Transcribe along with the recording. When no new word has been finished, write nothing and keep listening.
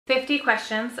50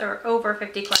 questions, or over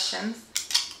 50 questions,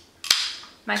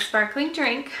 my sparkling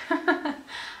drink.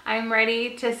 I'm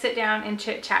ready to sit down and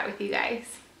chit chat with you guys.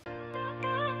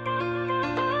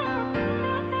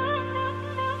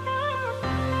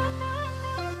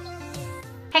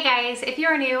 Hey guys, if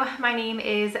you're new, my name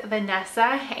is Vanessa,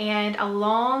 and a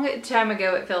long time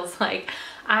ago, it feels like,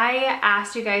 I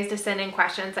asked you guys to send in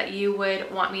questions that you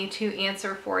would want me to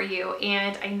answer for you,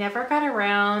 and I never got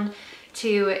around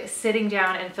to sitting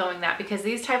down and filming that because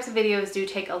these types of videos do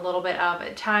take a little bit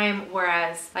of time,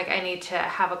 whereas like I need to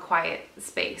have a quiet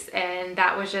space, and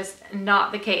that was just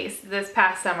not the case this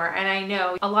past summer. And I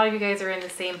know a lot of you guys are in the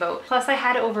same boat. Plus I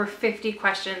had over 50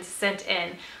 questions sent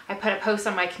in. I put a post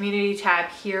on my community tab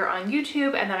here on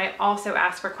YouTube, and then I also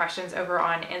asked for questions over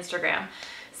on Instagram.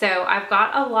 So I've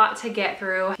got a lot to get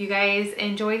through. If you guys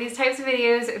enjoy these types of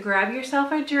videos, grab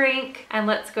yourself a drink and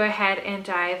let's go ahead and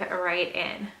dive right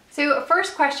in. So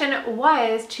first question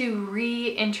was to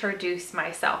reintroduce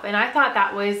myself, and I thought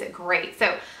that was great.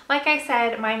 So like I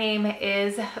said, my name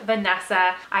is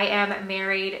Vanessa. I am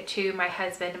married to my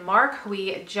husband, Mark.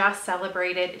 We just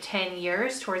celebrated 10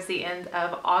 years towards the end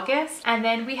of August. And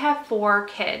then we have 4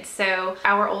 kids. So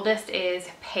our oldest is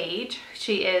Paige.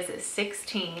 She is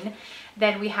 16.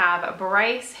 Then we have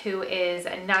Bryce, who is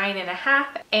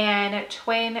 9.5, and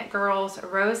twin girls,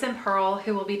 Rose and Pearl,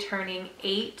 who will be turning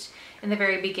 8 in the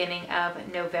very beginning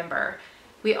of November.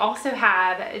 We also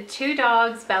have 2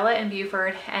 dogs, Bella and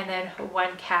Buford, and then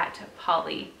 1 cat,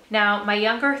 Polly. Now, my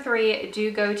younger 3 do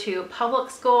go to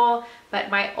public school, but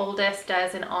my oldest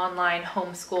does an online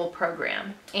homeschool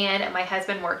program. And my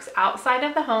husband works outside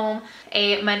of the home,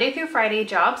 a Monday through Friday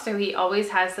job, so he always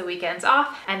has the weekends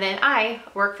off. And then I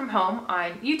work from home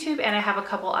on YouTube, and I have a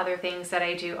couple other things that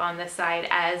I do on the side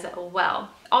as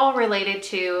well, all related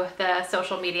to the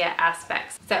social media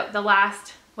aspects. So the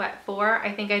last 4,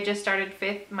 I think I just started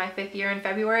my 5th year in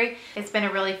February. It's been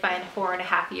a really fun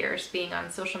 4.5 years being on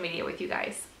social media with you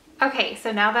guys. Okay,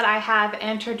 so now that I have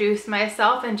introduced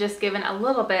myself and just given a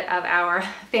little bit of our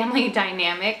family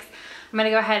dynamics, I'm gonna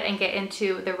go ahead and get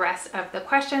into the rest of the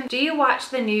question. Do you watch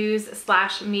the news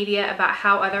 / media about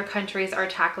how other countries are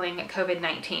tackling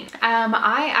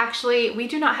COVID-19? We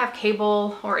do not have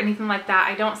cable or anything like that.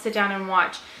 I don't sit down and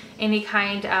watch any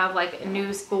kind of like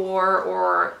News 4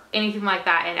 or anything like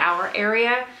that in our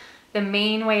area. The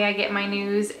main way I get my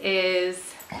news is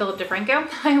Philip DeFranco.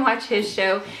 I watch his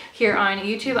show here on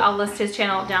YouTube. I'll list his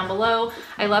channel down below.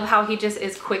 I love how he just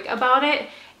is quick about it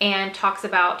and talks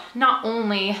about not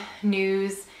only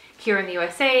news here in the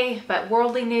USA, but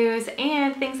worldly news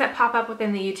and things that pop up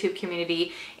within the YouTube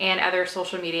community and other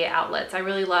social media outlets. I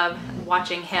really love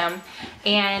watching him.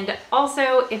 And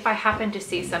also, if I happen to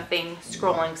see something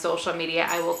scrolling social media,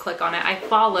 I will click on it. I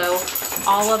follow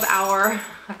all of our,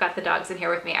 I've got the dogs in here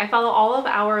with me. I follow all of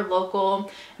our local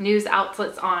news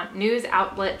outlets on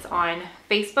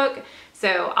Facebook.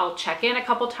 So I'll check in a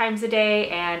couple times a day,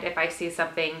 and if I see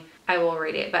something, I will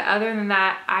read it. But other than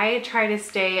that, I try to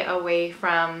stay away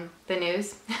from the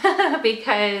news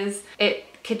because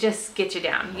it could just get you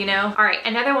down, you know? All right,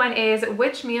 another one is,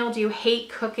 which meal do you hate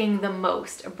cooking the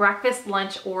most? Breakfast,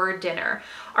 lunch, or dinner?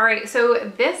 All right,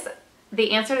 so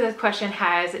the answer to this question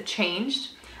has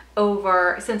changed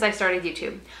since I started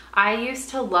YouTube. I used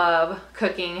to love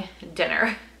cooking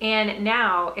dinner. And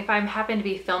now if I happen to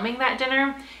be filming that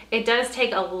dinner, it does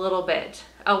take a little bit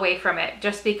away from it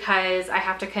just because I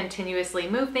have to continuously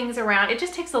move things around. It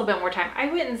just takes a little bit more time. I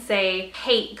wouldn't say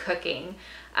hate cooking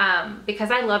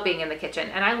because I love being in the kitchen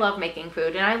and I love making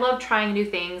food and I love trying new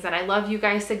things and I love you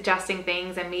guys suggesting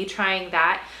things and me trying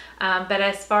that. But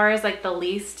as far as like the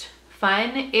least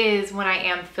fun is when I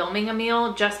am filming a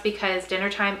meal, just because dinner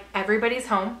time, everybody's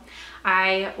home.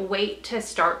 I wait to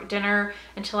start dinner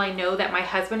until I know that my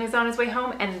husband is on his way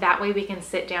home, and that way we can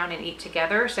sit down and eat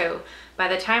together. So by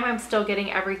the time I'm still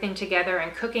getting everything together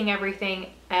and cooking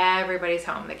everything, everybody's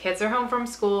home. The kids are home from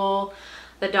school,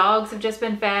 the dogs have just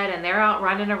been fed and they're out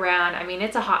running around. I mean,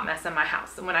 it's a hot mess in my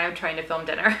house when I'm trying to film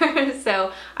dinner.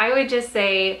 So I would just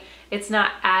say it's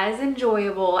not as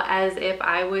enjoyable as if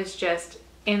I was just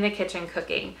in the kitchen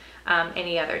cooking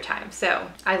any other time. So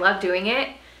I love doing it,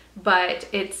 but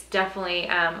it's definitely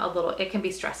it can be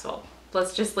stressful.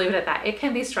 Let's just leave it at that. It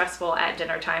can be stressful at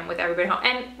dinner time with everybody home,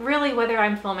 and really whether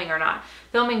I'm filming or not.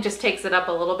 Filming just takes it up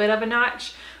a little bit of a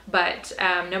notch, but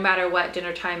no matter what,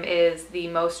 dinner time is the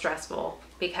most stressful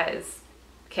because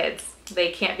kids,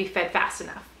 they can't be fed fast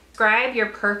enough. Describe your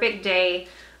perfect day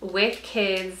with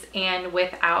kids and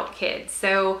without kids.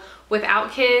 So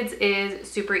without kids is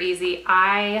super easy.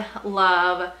 I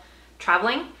love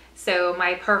traveling. So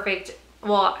my perfect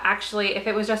Well, actually, if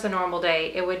it was just a normal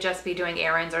day, it would just be doing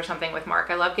errands or something with Mark.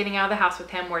 I love getting out of the house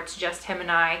with him where it's just him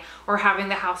and I, or having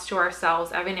the house to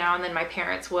ourselves. Every now and then my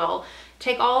parents will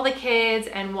take all the kids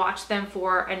and watch them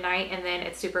for a night, and then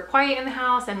it's super quiet in the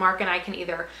house, and Mark and I can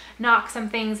either knock some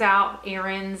things out,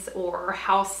 errands or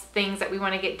house things that we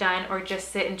want to get done, or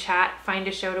just sit and chat, find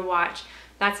a show to watch.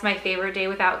 That's my favorite day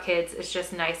without kids. It's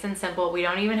just nice and simple. We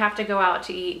don't even have to go out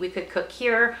to eat. We could cook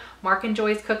here. Mark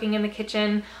enjoys cooking in the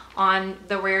kitchen on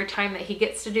the rare time that he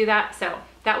gets to do that. So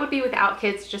that would be without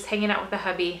kids, just hanging out with the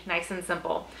hubby, nice and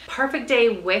simple. Perfect day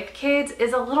with kids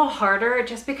is a little harder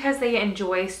just because they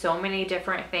enjoy so many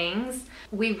different things.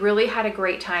 We really had a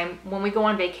great time when we go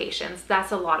on vacations.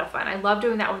 That's a lot of fun. I love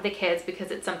doing that with the kids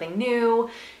because it's something new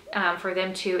for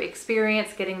them to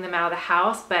experience, getting them out of the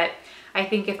house. But I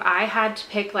think if I had to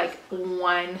pick like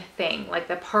one thing, like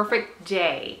the perfect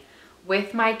day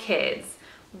with my kids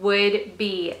would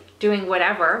be doing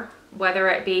whatever, whether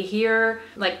it be here,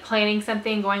 like planning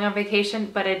something, going on vacation,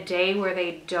 but a day where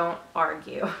they don't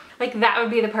argue. Like that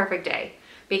would be the perfect day,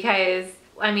 because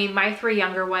I mean, my 3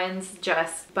 younger ones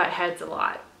just butt heads a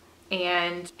lot.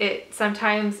 And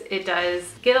sometimes it does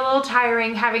get a little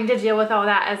tiring having to deal with all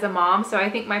that as a mom. So I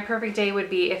think my perfect day would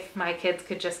be if my kids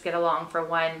could just get along for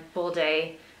one full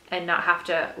day and not have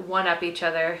to one-up each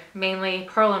other. Mainly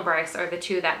Pearl and Bryce are the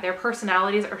two that their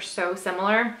personalities are so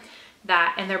similar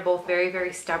and they're both very,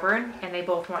 very stubborn, and they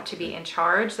both want to be in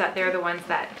charge, that they're the ones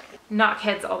that knock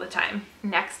heads all the time.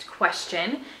 Next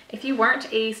question. If you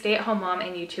weren't a stay-at-home mom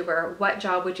and YouTuber, what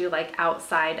job would you like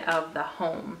outside of the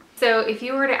home? So if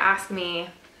you were to ask me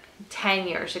 10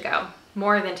 years ago,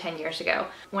 more than 10 years ago,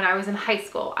 when I was in high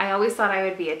school, I always thought I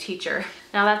would be a teacher.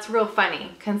 Now that's real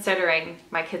funny considering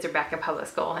my kids are back in public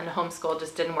school and homeschool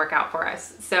just didn't work out for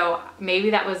us. So maybe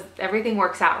everything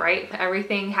works out, right?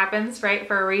 Everything happens, right,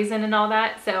 for a reason and all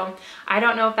that. So I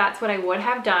don't know if that's what I would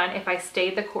have done if I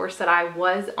stayed the course that I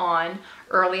was on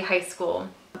early high school.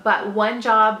 But one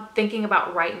job thinking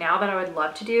about right now that I would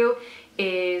love to do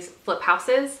is flip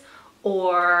houses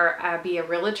or be a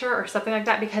realtor or something like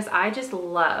that, because I just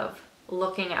love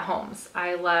looking at homes.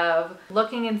 I love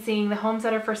looking and seeing the homes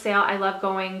that are for sale. I love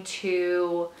going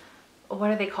to, what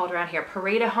are they called around here?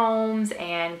 Parade of homes,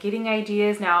 and getting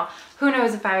ideas. Now, who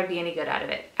knows if I would be any good at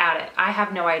it. I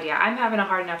have no idea. I'm having a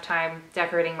hard enough time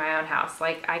decorating my own house.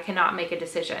 Like, I cannot make a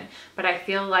decision, but I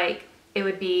feel like it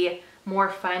would be more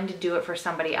fun to do it for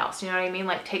somebody else. You know what I mean?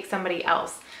 Like, take somebody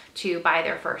else to buy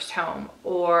their first home,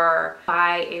 or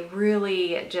buy a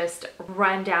really just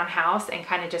run down house and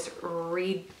kind of just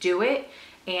redo it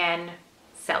and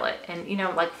sell it, and you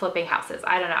know, like flipping houses.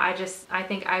 I don't know, I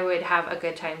think I would have a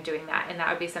good time doing that, and that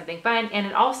would be something fun. And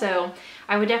it also,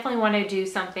 I would definitely want to do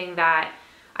something that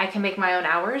I can make my own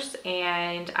hours,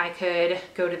 and I could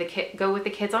go with the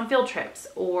kids on field trips,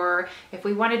 or if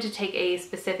we wanted to take a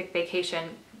specific vacation,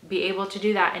 be able to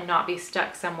do that and not be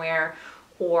stuck somewhere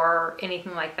or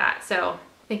anything like that. So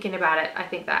thinking about it, I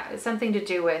think that is something to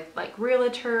do with like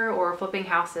realtor or flipping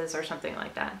houses or something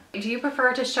like that. Do you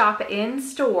prefer to shop in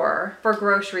store for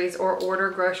groceries or order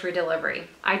grocery delivery?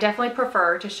 I definitely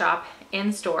prefer to shop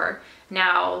in store.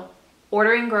 Now,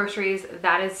 ordering groceries,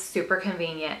 that is super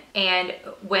convenient. And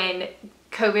when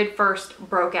COVID first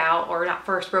broke out, or not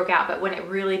first broke out, but when it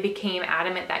really became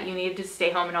adamant that you needed to stay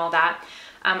home and all that,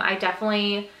 I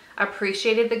definitely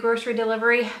appreciated the grocery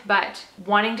delivery, but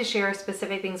wanting to share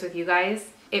specific things with you guys,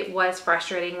 it was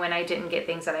frustrating when I didn't get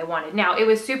things that I wanted. Now, it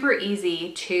was super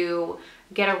easy to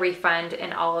get a refund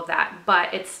and all of that,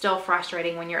 but it's still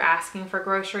frustrating when you're asking for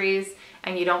groceries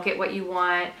and you don't get what you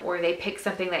want, or they pick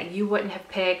something that you wouldn't have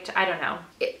picked. I don't know.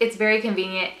 It's very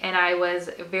convenient, and I was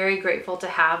very grateful to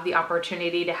have the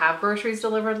opportunity to have groceries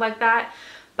delivered like that,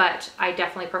 but I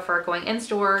definitely prefer going in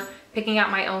store, picking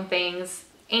out my own things.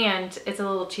 And it's a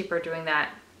little cheaper doing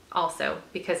that also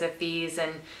because of fees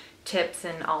and tips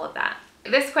and all of that.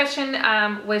 This question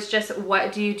was just,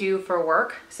 what do you do for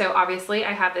work? So obviously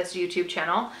I have this YouTube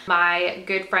channel. My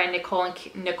good friend Nicole,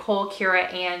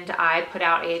 Kira, and I put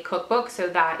out a cookbook. So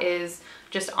that is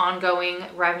just ongoing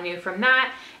revenue from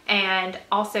that. And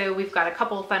also we've got a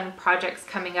couple of fun projects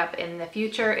coming up in the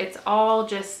future. It's all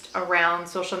just around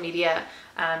social media,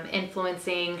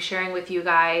 influencing, sharing with you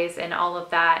guys and all of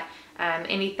that.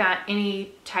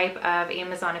 Any type of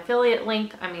Amazon affiliate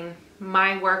link. I mean,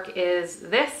 my work is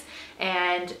this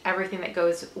and everything that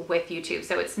goes with YouTube.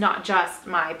 So it's not just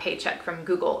my paycheck from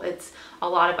Google. It's a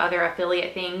lot of other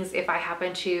affiliate things. If I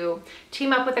happen to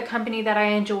team up with a company that I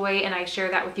enjoy and I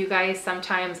share that with you guys,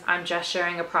 sometimes I'm just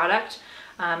sharing a product.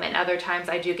 And other times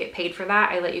I do get paid for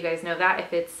that. I let you guys know that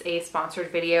if it's a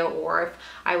sponsored video or if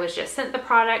I was just sent the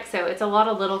product. So it's a lot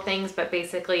of little things, but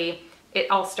basically it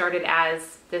all started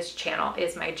as this channel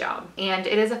is my job, and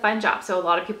it is a fun job. So a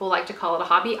lot of people like to call it a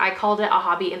hobby. I called it a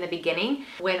hobby in the beginning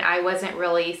when I wasn't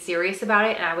really serious about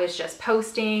it and I was just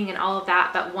posting and all of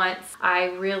that. But once I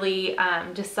really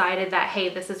decided that, hey,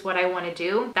 this is what I want to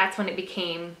do, that's when it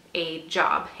became a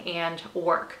job and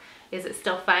work. Is it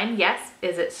still fun? Yes.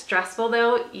 Is it stressful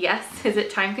though? Yes. Is it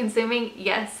time consuming?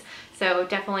 Yes. So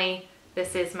definitely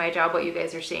this is my job, what you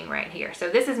guys are seeing right here. So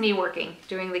this is me working,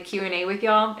 doing the Q&A with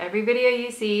y'all. Every video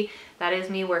you see, that is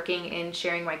me working and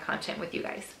sharing my content with you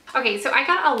guys. Okay, so I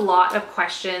got a lot of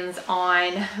questions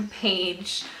on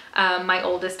Paige, my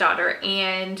oldest daughter,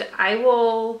 and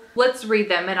let's read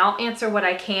them and I'll answer what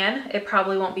I can. It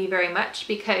probably won't be very much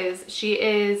because she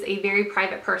is a very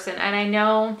private person, and I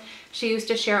know she used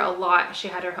to share a lot. She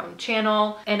had her own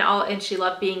channel and she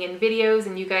loved being in videos,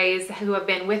 and you guys who have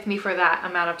been with me for that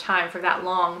amount of time, for that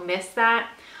long, miss that.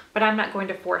 But I'm not going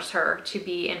to force her to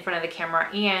be in front of the camera,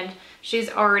 and she's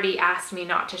already asked me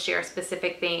not to share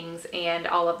specific things and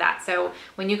all of that. So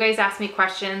when you guys ask me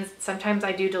questions, sometimes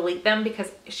I do delete them because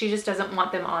she just doesn't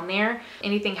want them on there.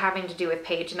 Anything having to do with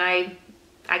Paige, and I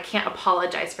can't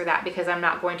apologize for that because I'm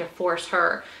not going to force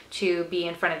her to be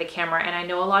in front of the camera. And I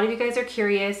know a lot of you guys are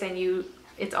curious, and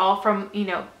it's all from, you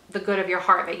know, the good of your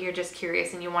heart that you're just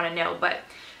curious and you want to know. But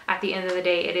at the end of the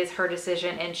day, it is her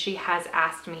decision, and she has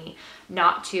asked me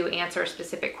not to answer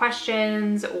specific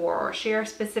questions or share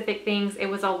specific things. It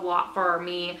was a lot for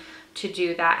me to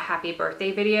do that happy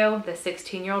birthday video, the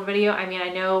 16-year-old video. I mean, I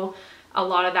know a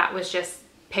lot of that was just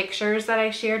pictures that I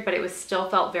shared, but it was still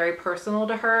felt very personal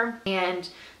to her, and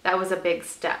that was a big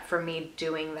step for me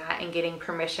doing that and getting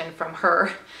permission from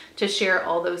her to share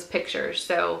all those pictures.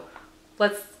 So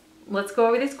let's go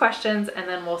over these questions and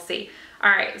then we'll see. All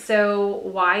right, so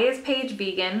why is Paige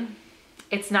vegan?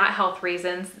 It's not health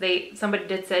reasons. Somebody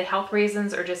did say health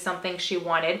reasons or just something she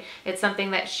wanted. It's something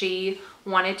that she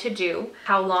wanted to do.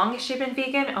 How long has she been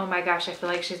vegan? Oh my gosh, I feel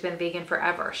like she's been vegan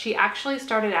forever. She actually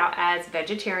started out as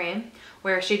vegetarian,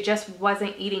 where she just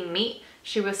wasn't eating meat.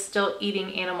 She was still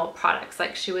eating animal products.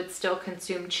 Like she would still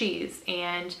consume cheese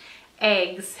and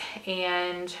eggs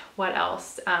and what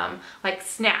else? Like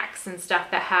snacks and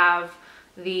stuff that have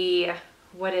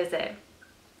what is it?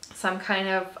 Some kind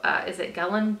of, is it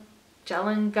gellan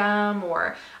gum,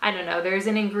 or I don't know. There's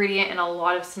an ingredient in a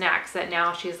lot of snacks that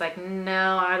now she's like,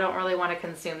 no, I don't really want to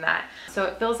consume that. So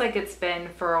it feels like it's been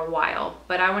for a while,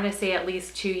 but I want to say at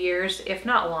least 2 years, if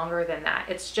not longer than that.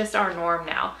 It's just our norm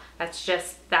now. That's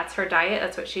her diet.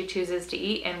 That's what she chooses to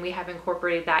eat. And we have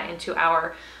incorporated that into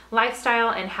our lifestyle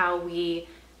and how we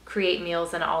create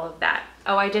meals and all of that.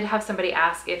 Oh, I did have somebody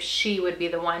ask if she would be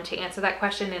the one to answer that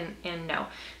question, and no,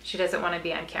 she doesn't want to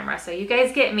be on camera. So you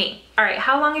guys get me. All right,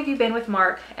 how long have you been with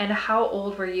Mark, and how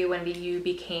old were you when you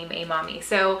became a mommy?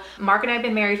 So Mark and I have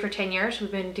been married for 10 years.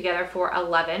 We've been together for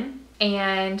 11.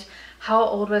 And how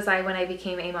old was I when I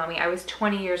became a mommy? I was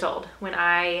 20 years old when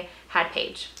I had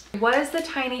Paige. Was the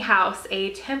tiny house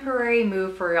a temporary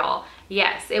move for y'all?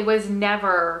 Yes, it was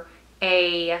never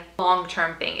a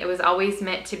long-term thing. It was always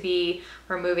meant to be,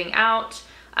 we're moving out.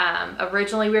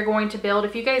 Originally we were going to build,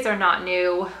 if you guys are not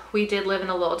new, we did live in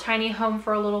a little tiny home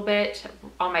for a little bit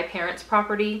on my parents'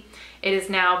 property. It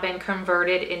has now been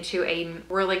converted into a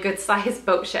really good sized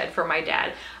boat shed for my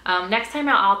dad. Next time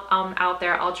I'm out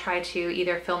there, I'll try to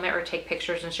either film it or take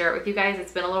pictures and share it with you guys.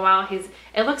 It's been a little while.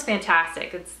 It looks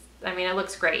fantastic. It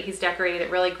looks great. He's decorated it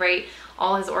really great.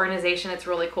 All his organization, it's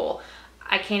really cool.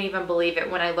 I can't even believe it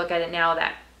when I look at it now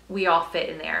that we all fit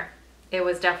in there. It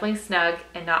was definitely snug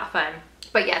and not fun.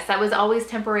 But yes, that was always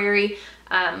temporary.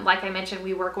 Like I mentioned,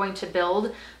 we were going to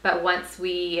build, but once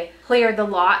we cleared the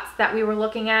lots that we were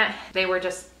looking at, they were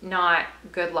just not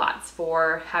good lots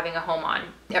for having a home on,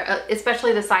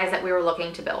 especially the size that we were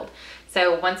looking to build.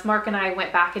 So once Mark and I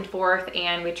went back and forth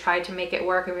and we tried to make it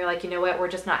work, and we were like, you know what, we're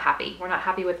just not happy. We're not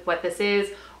happy with what this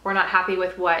is. We're not happy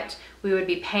with what we would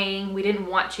be paying. We didn't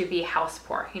want to be house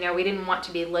poor. You know, we didn't want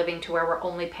to be living to where we're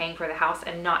only paying for the house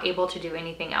and not able to do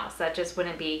anything else. That just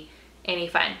wouldn't be any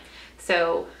fun.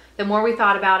 So the more we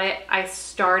thought about it, I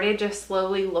started just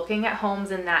slowly looking at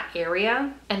homes in that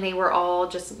area, and they were all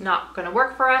just not going to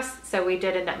work for us. So we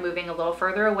did end up moving a little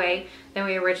further away than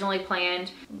we originally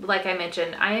planned. Like I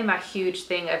mentioned, I am a huge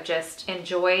thing of just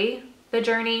enjoy the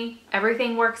journey.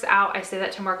 Everything works out. I say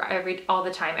that to Mark all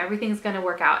the time. Everything's going to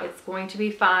work out. It's going to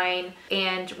be fine.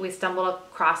 And we stumbled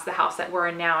across the house that we're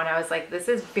in now, and I was like, this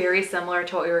is very similar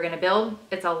to what we were going to build.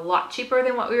 It's a lot cheaper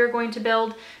than what we were going to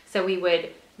build. So we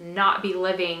would not be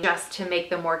living just to make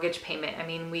the mortgage payment. I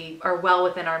mean, we are well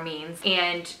within our means,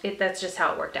 and that's just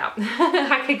how it worked out.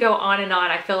 I could go on and on.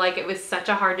 I feel like it was such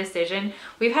a hard decision.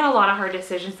 We've had a lot of hard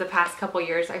decisions the past couple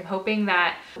years. I'm hoping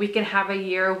that we can have a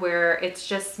year where it's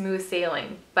just smooth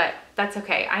sailing, but that's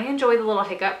okay. I enjoy the little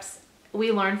hiccups.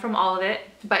 We learn from all of it.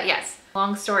 But yes,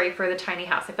 long story for the tiny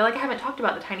house. I feel like I haven't talked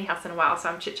about the tiny house in a while, so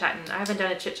I'm chit-chatting. I haven't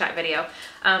done a chit-chat video.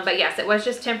 But yes, it was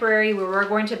just temporary. We were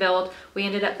going to build. We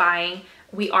ended up buying.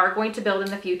 We are going to build in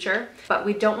the future, but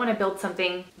we don't want to build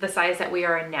something the size that we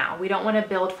are in now. We don't want to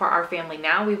build for our family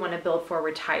now. We want to build for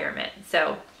retirement.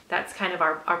 So that's kind of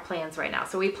our plans right now.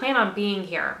 So we plan on being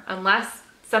here unless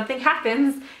something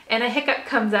happens and a hiccup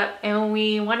comes up and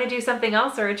we want to do something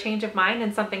else, or a change of mind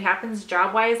and something happens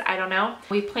job-wise, I don't know.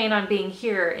 We plan on being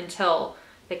here until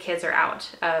the kids are out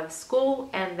of school,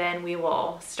 and then we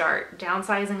will start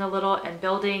downsizing a little and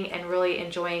building and really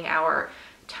enjoying our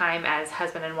time as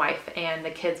husband and wife, and the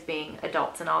kids being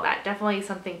adults and all that. Definitely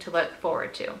something to look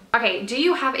forward to. Okay, do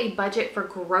you have a budget for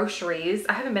groceries?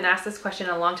 I haven't been asked this question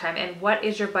in a long time. And what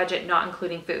is your budget not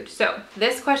including food? So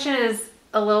this question is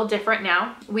a little different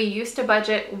now. We used to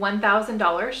budget $1,000,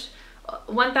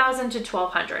 $1,000 to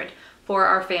 $1,200 for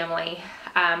our family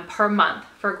per month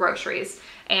for groceries.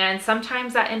 And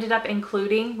sometimes that ended up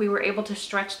including, we were able to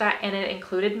stretch that, and it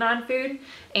included non-food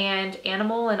and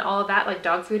animal and all of that, like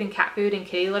dog food and cat food and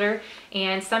kitty litter.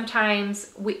 And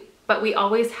sometimes but we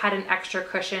always had an extra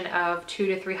cushion of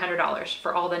 $200 to $300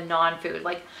 for all the non-food,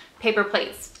 like paper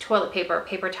plates, toilet paper,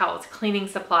 paper towels, cleaning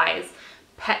supplies,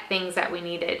 pet things that we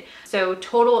needed. So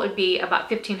total would be about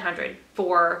 $1,500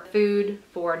 for food,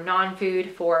 for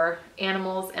non-food, for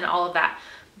animals and all of that.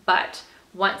 But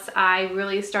once I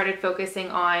really started focusing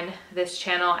on this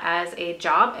channel as a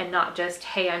job and not just,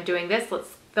 hey, I'm doing this, let's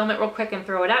film it real quick and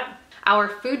throw it up. Our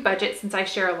food budget, since I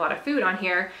share a lot of food on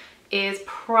here, is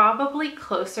probably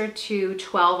closer to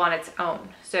 12 on its own.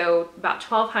 So about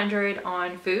 1,200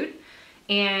 on food.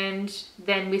 And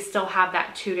then we still have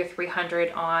that 200 to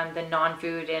 300 on the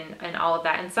non-food and all of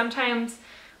that. And sometimes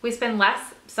we spend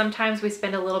less, sometimes we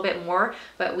spend a little bit more,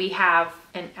 but we have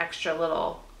an extra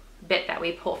little bit that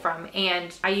we pull from.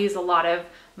 And I use a lot of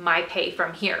my pay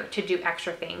from here to do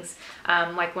extra things.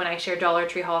 Like when I share Dollar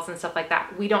Tree hauls and stuff like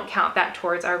that, we don't count that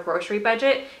towards our grocery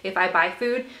budget. If I buy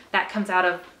food, that comes out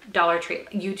of Dollar Tree,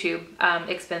 YouTube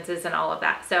expenses and all of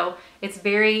that. So it's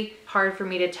very hard for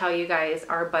me to tell you guys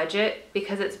our budget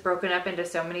because it's broken up into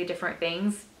so many different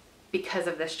things because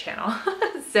of this channel.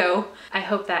 So I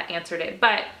hope that answered it.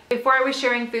 But before I was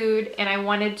sharing food, and I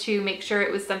wanted to make sure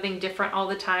it was something different all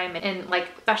the time, and like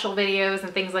special videos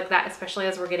and things like that, especially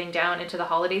as we're getting down into the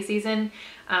holiday season,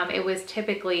 it was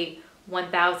typically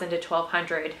 $1,000 to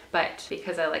 $1,200, but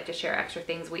because I like to share extra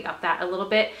things, we up that a little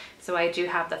bit. So I do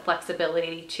have the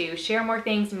flexibility to share more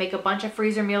things, make a bunch of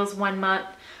freezer meals one month.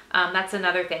 That's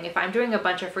another thing. If I'm doing a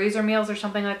bunch of freezer meals or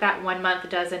something like that, one month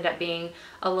does end up being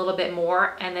a little bit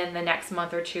more, and then the next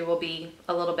month or two will be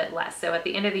a little bit less. So at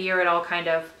the end of the year, it all kind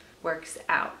of works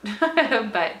out.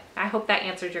 But I hope that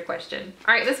answered your question.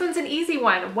 All right, this one's an easy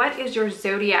one. What is your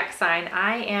zodiac sign?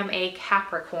 I am a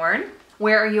Capricorn.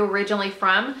 Where are you originally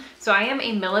from? So I am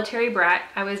a military brat.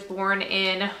 I was born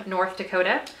in North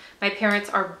Dakota. My parents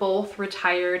are both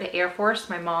retired Air Force.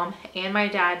 My mom and my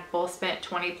dad both spent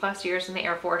 20 plus years in the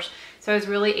Air Force. So I was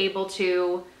really able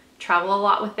to travel a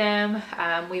lot with them.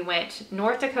 We went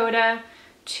North Dakota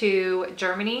to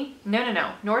Germany.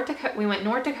 North Dakota. We went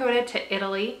North Dakota to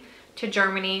Italy, to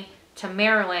Germany, to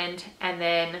Maryland, and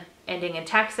then ending in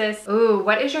Texas. Ooh,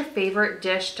 what is your favorite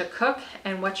dish to cook,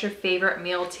 and what's your favorite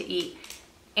meal to eat?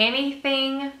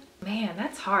 Anything, man,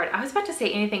 that's hard. I was about to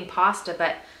say anything pasta,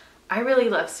 but I really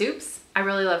love soups. I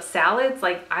really love salads.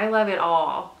 Like, I love it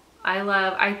all.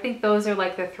 I think those are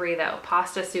like the three though: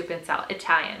 pasta, soup, and salad.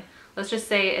 Italian. Let's just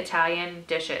say Italian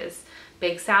dishes.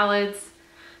 Big salads,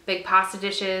 big pasta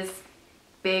dishes,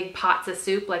 big pots of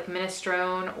soup like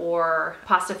minestrone or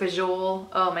pasta fagioli.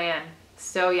 Oh man,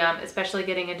 so yum, especially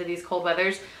getting into these cold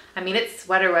weathers. I mean, it's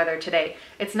sweater weather today.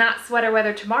 It's not sweater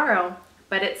weather tomorrow,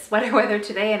 but it's sweater weather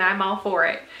today, and I'm all for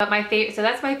it. But my favorite, so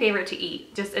that's my favorite to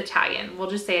eat, just Italian. We'll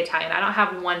just say Italian. I don't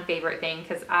have one favorite thing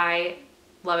because I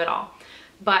love it all.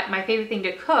 But my favorite thing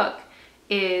to cook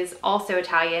is also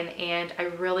Italian, and I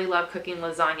really love cooking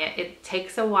lasagna. It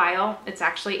takes a while. It's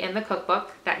actually in the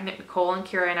cookbook that Nicole and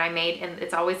Kira and I made, and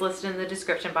it's always listed in the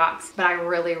description box. But I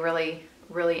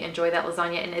really enjoy that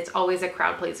lasagna, and it's always a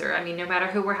crowd pleaser. I mean, no matter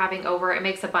who we're having over, it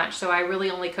makes a bunch. So I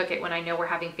really only cook it when I know we're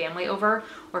having family over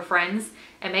or friends.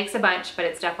 It makes a bunch, but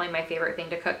it's definitely my favorite thing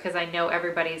to cook because I know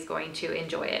everybody's going to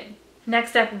enjoy it.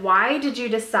 Next up, why did you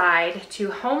decide to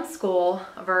homeschool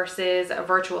versus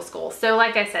virtual school? So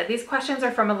like I said, these questions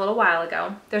are from a little while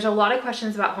ago. There's a lot of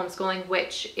questions about homeschooling,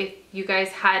 which if you guys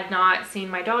had not seen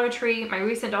my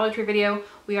recent Dollar Tree video,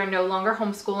 we are no longer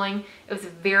homeschooling. It was a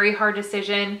very hard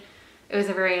decision. It was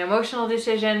a very emotional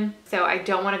decision. So I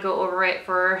don't want to go over it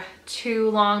for too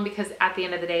long because at the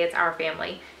end of the day, it's our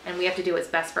family and we have to do what's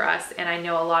best for us. And I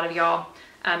know a lot of y'all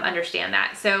understand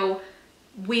that. So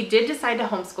we did decide to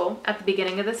homeschool at the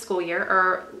beginning of the school year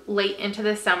or late into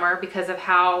the summer because of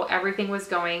how everything was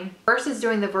going versus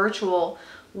doing the virtual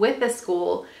with the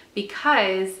school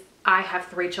because I have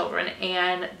 3 children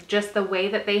and just the way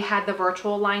that they had the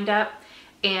virtual lined up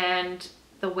and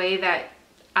the way that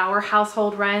our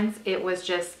household runs, it was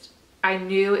just, I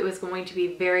knew it was going to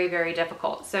be very, very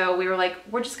difficult. So we were like,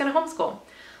 we're just gonna homeschool.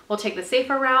 We'll take the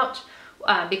safer route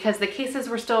because the cases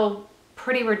were still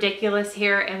pretty ridiculous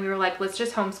here and we were like, let's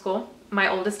just homeschool. My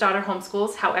oldest daughter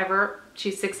homeschools, however,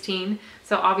 she's 16.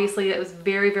 So obviously it was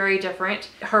very, very different,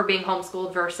 her being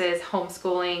homeschooled versus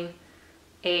homeschooling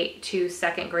 2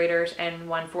 second graders and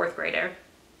 1 4th grader.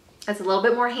 It's a little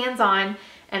bit more hands-on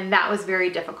and that was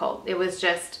very difficult. It was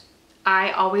just,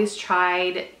 I always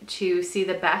tried to see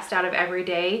the best out of every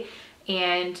day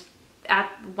and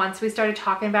once we started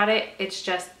talking about it, it's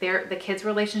just the kids'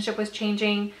 relationship was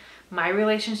changing. My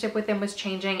relationship with them was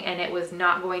changing and it was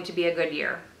not going to be a good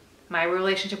year. My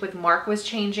relationship with Mark was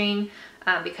changing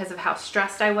because of how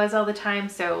stressed I was all the time.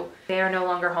 So they are no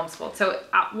longer homeschooled. So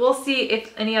we'll see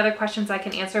if any other questions I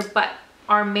can answer, but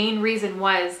our main reason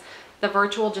was the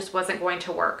virtual just wasn't going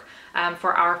to work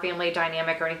for our family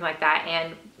dynamic or anything like that.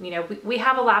 And you know, we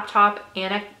have a laptop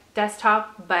and a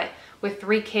desktop, but with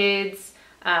 3 kids,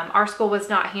 our school was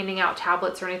not handing out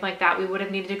tablets or anything like that. We would have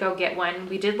needed to go get one.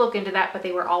 We did look into that, but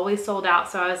they were always sold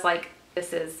out. So I was like,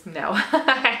 this is no.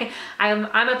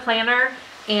 I'm a planner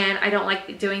and I don't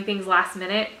like doing things last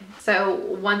minute. So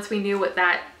once we knew what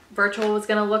that virtual was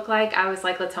gonna look like, I was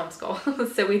like, let's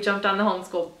homeschool. So we jumped on the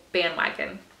homeschool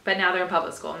bandwagon, but now they're in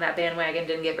public school and that bandwagon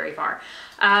didn't get very far.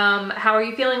 How are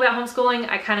you feeling about homeschooling?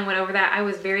 I kind of went over that. I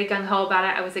was very gung-ho about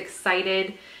it. I was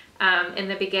excited in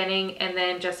the beginning, and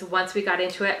then just once we got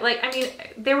into it, like, I mean,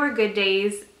 there were good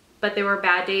days, but there were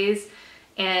bad days,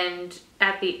 and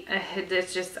at the,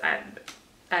 it's just,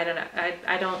 I don't know,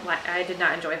 I did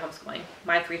not enjoy homeschooling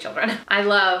my 3 children. I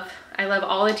love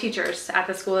all the teachers at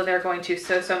the school that they're going to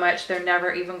so much. They're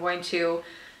never even going to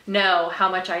know how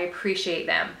much I appreciate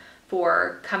them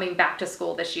for coming back to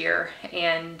school this year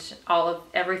and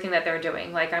everything that they're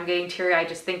doing. Like, I'm getting teary-eyed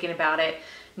just thinking about it,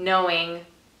 knowing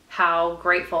how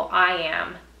grateful I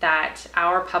am that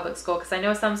our public school, because I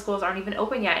know some schools aren't even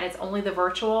open yet and it's only the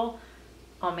virtual.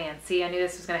 Oh man, see, I knew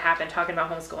this was gonna happen talking about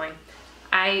homeschooling.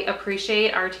 I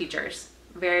appreciate our teachers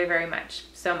very, very much,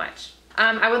 so much.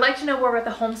 I would like to know more about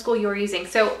the homeschool you're using.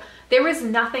 So there was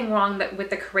nothing wrong with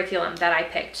the curriculum that I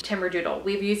picked, Timberdoodle.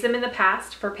 We've used them in the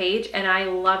past for Paige and I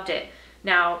loved it.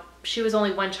 Now, she was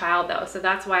only 1 child though, so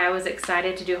that's why I was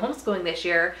excited to do homeschooling this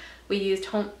year. We used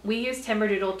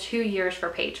Timberdoodle 2 years for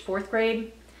Paige, 4th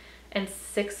grade and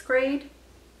 6th grade,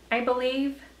 I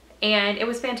believe. And it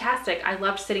was fantastic. I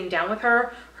loved sitting down with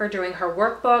her doing her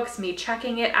workbooks, me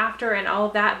checking it after and all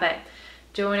of that, but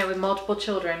doing it with multiple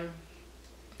children,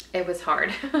 it was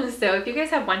hard. So if you guys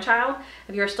have 1 child,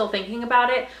 if you're still thinking about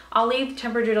it, I'll leave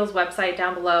Timberdoodle's website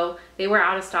down below. They were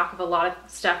out of stock of a lot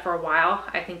of stuff for a while.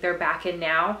 I think they're back in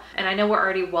now. And I know we're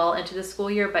already well into the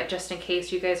school year, but just in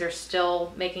case you guys are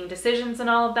still making decisions and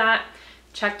all of that,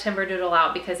 check Timberdoodle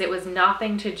out because it was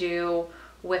nothing to do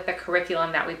with the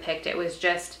curriculum that we picked. It was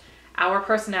just our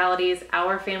personalities,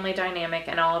 our family dynamic,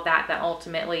 and all of that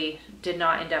ultimately did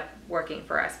not end up working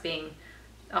for us being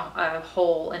a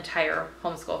whole entire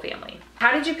homeschool family.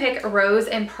 How did you pick Rose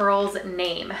and Pearl's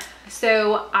name?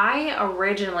 So I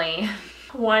originally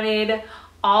wanted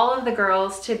all of the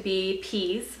girls to be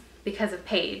P's because of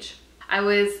Paige. I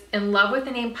was in love with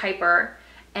the name Piper,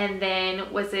 and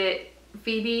then was it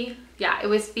Phoebe? Yeah, it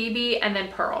was Phoebe and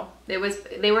then Pearl. They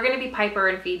were gonna be Piper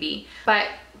and Phoebe, but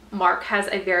Mark has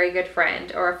a very good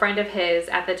friend, or a friend of his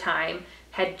at the time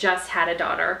had just had a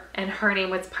daughter and her name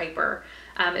was Piper.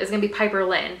 It was gonna be Piper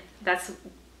Lynn. That's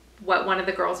what one of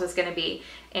the girls was gonna be.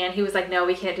 And he was like, no,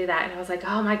 we can't do that. And I was like,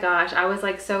 oh my gosh, I was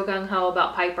like so gung-ho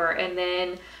about Piper. And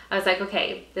then I was like,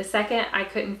 okay, the second I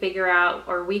couldn't figure out,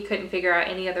 or we couldn't figure out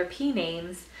any other P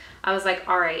names, I was like,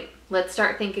 all right, let's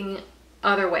start thinking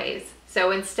other ways.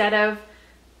 So instead of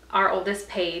our oldest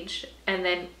Paige and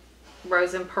then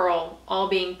Rose and Pearl all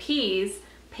being P's,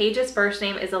 Paige's first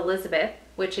name is Elizabeth,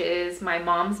 which is my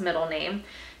mom's middle name.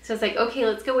 So it's like, okay,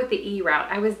 let's go with the E route.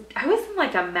 I was in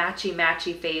like a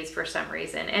matchy phase for some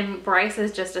reason. And Bryce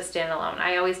is just a standalone.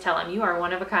 I always tell him, you are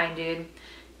one of a kind, dude.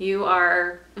 You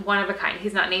are one of a kind.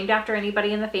 He's not named after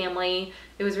anybody in the family.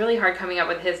 It was really hard coming up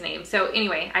with his name. So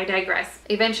anyway, I digress.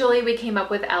 Eventually we came up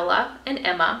with Ella and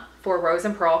Emma for Rose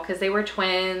and Pearl because they were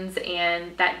twins,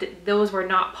 and those were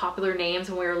not popular names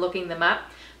when we were looking them up,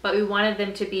 but we wanted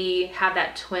them to have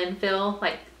that twin feel.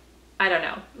 Like, I don't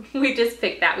know. We just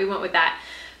picked that. We went with that.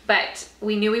 But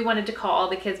we knew we wanted to call all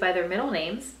the kids by their middle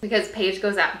names because Paige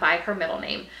goes out by her middle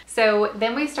name. So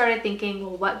then we started thinking,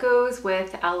 well, what goes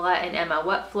with Ella and Emma?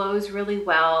 What flows really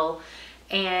well?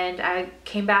 And I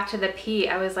came back to the P.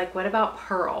 I was like, what about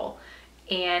Pearl?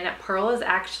 And Pearl is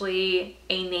actually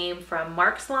a name from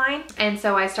Mark's line. And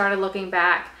so I started looking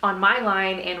back on my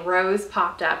line and Rose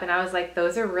popped up, and I was like,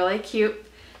 those are really cute.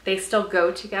 They still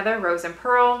go together, Rose and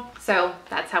Pearl. So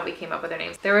that's how we came up with their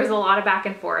names. There was a lot of back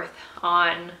and forth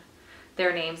on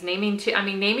their names.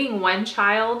 Naming one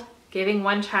child, giving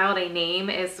one child a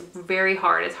name is very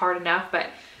hard. It's hard enough,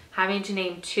 but having to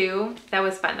name two, that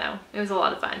was fun though. It was a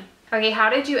lot of fun. Okay,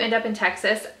 how did you end up in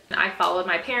Texas? I followed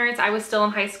my parents. I was still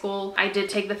in high school. I did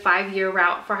take the 5-year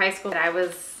route for high school. I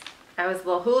was a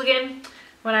little hooligan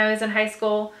when I was in high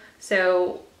school.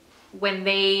 So when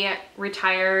they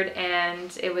retired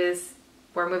and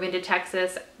we're moving to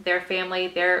Texas, their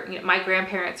family, my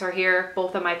grandparents are here.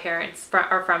 Both of my parents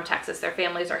are from Texas. Their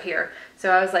families are here.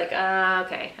 So I was like,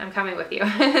 okay, I'm coming with you.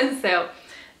 So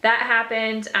that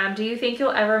happened. Do you think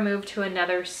you'll ever move to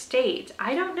another state?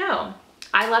 I don't know.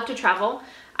 I love to travel.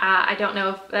 I don't know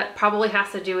if that probably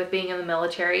has to do with being in the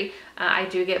military. I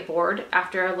do get bored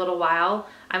after a little while.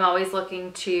 I'm always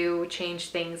looking to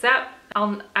change things up.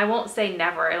 I won't say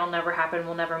never. It'll never happen.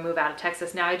 We'll never move out of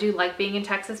Texas. Now, I do like being in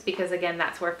Texas because, again,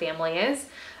 that's where family is.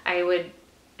 I would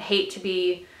hate to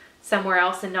be somewhere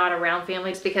else and not around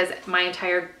family, just because my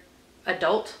entire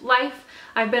adult life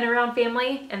I've been around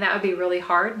family, and that would be really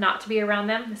hard not to be around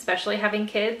them, especially having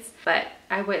kids. But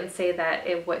I wouldn't say that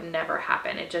it would never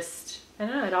happen. It just, I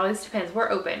don't know, it always depends. We're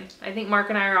open. I think Mark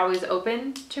and I are always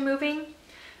open to moving,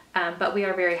 but we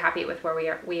are very happy with where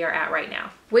we are at right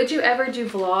now. Would you ever do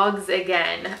vlogs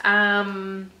again?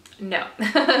 No.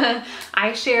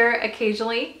 I share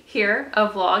occasionally here, a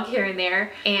vlog here and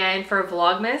there, and for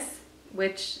Vlogmas,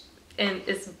 which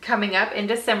is coming up in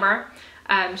December,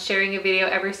 sharing a video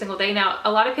every single day. Now,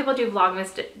 a lot of people do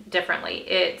Vlogmas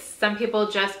differently. Some people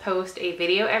just post a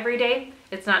video every day.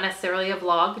 It's not necessarily a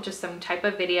vlog, just some type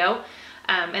of video.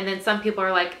 And then some people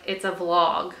are like, it's a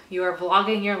vlog. You are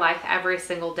vlogging your life every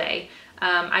single day.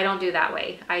 I don't do that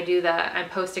way. I'm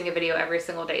posting a video every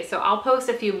single day. So I'll post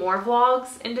a few more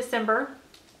vlogs in December,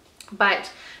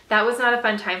 but that was not a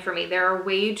fun time for me. There are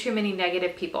way too many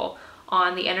negative people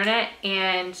on the internet,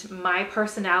 and my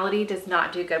personality does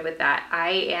not do good with that. I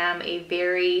am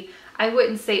I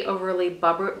wouldn't say overly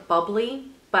bubbly,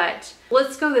 but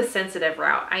let's go the sensitive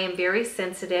route. I am very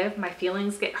sensitive. My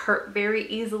feelings get hurt very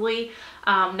easily.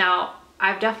 Now,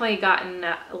 I've definitely gotten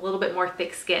a little bit more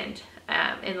thick-skinned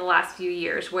in the last few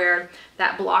years, where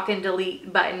that block and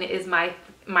delete button is my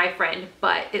friend,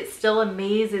 but it still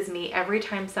amazes me every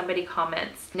time somebody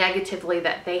comments negatively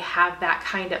that they have that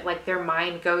kind of, like, their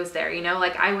mind goes there, you know?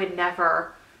 Like, I would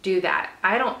never do that.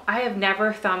 I have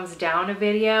never thumbs down a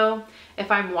video.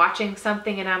 If I'm watching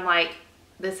something and I'm like,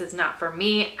 this is not for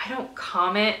me, I don't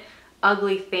comment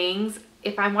ugly things.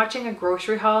 If I'm watching a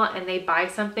grocery haul and they buy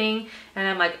something and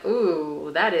I'm like,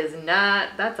 ooh,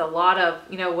 that's a lot of,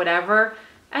 you know, whatever,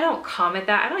 I don't comment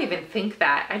that. I don't even think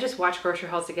that. I just watch grocery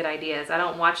hauls to get ideas. I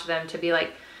don't watch them to be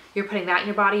like, you're putting that in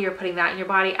your body, you're putting that in your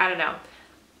body. I don't know.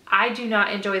 I do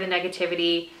not enjoy the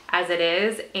negativity as it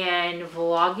is, and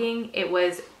vlogging, it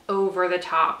was over the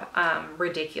top,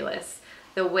 ridiculous.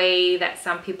 The way that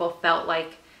some people felt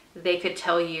like they could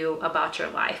tell you about your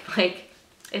life. Like,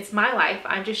 it's my life.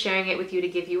 I'm just sharing it with you to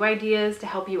give you ideas, to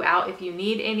help you out if you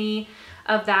need any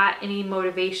of that, any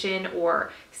motivation,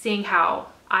 or seeing how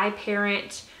I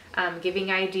parent, giving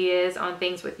ideas on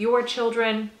things with your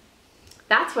children.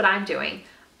 That's what I'm doing.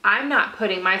 I'm not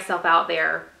putting myself out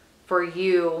there for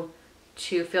you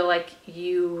to feel like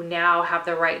you now have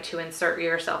the right to insert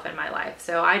yourself in my life.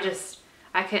 So I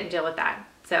couldn't deal with that.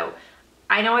 So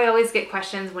I know I always get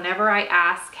questions whenever I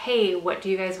ask, hey, what do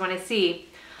you guys want to see?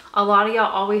 A lot of y'all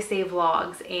always say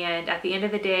vlogs, and at the end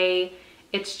of the day,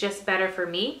 it's just better for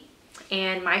me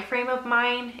and my frame of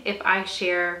mind if I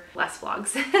share less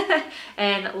vlogs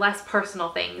and less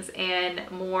personal things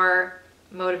and more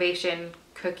motivation,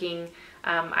 cooking,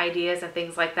 ideas and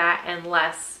things like that, and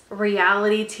less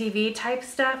reality TV type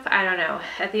stuff. I don't know.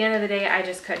 At the end of the day, I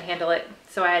just couldn't handle it.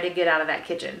 So I had to get out of that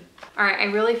kitchen. All right,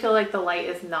 I really feel like the light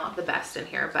is not the best in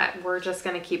here, but we're just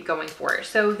gonna keep going for it.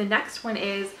 So the next one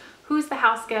is, who's the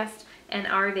house guest and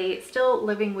are they still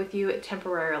living with you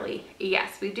temporarily?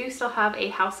 Yes, we do still have a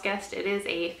house guest. It is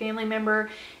a family member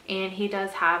and he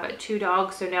does have 2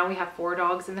 dogs. So now we have 4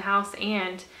 dogs in the house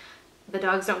and the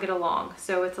dogs don't get along.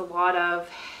 So it's a lot of,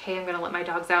 hey, I'm gonna let my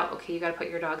dogs out. Okay, you gotta put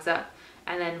your dogs up,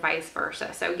 and then vice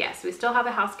versa. So yes, we still have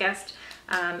a house guest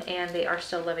and they are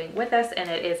still living with us and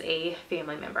it is a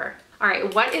family member. All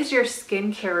right, what is your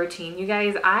skincare routine? You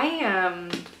guys, I am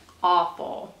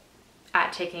awful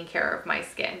at taking care of my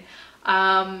skin.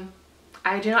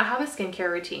 I do not have a skincare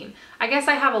routine. I guess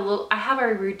I have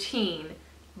a routine,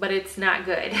 but it's not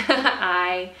good.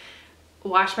 I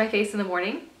wash my face in the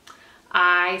morning.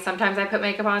 Sometimes I put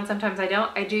makeup on, sometimes I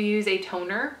don't. I do use a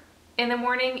toner in the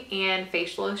morning and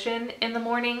face lotion in the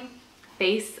morning.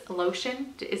 Face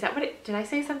lotion, is that what it, did I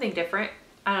say something different?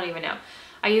 I don't even know.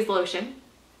 I use lotion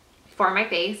for my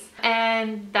face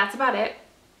and that's about it.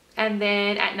 And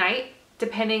then at night,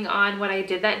 depending on what I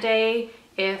did that day,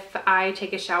 if I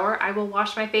take a shower, I will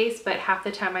wash my face, but half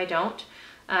the time I don't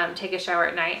take a shower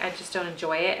at night. I just don't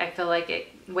enjoy it. I feel like it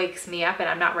wakes me up and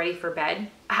I'm not ready for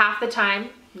bed. Half the time,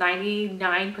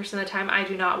 99% of the time, I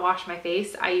do not wash my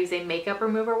face. I use a makeup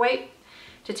remover wipe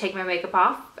to take my makeup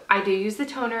off. I do use the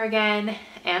toner again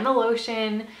and the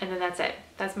lotion, and then that's it.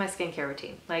 That's my skincare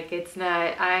routine. Like, it's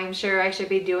not, I'm sure I should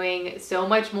be doing so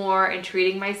much more and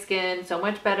treating my skin so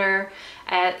much better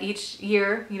at each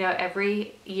year, you know,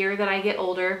 every year that I get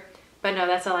older. But no,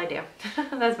 that's all I do.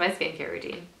 That's my skincare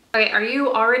routine. Okay, are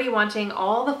you already wanting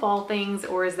all the fall things,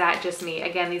 or is that just me?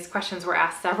 Again, these questions were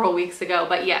asked several weeks ago,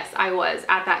 but yes, I was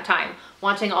at that time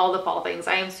wanting all the fall things.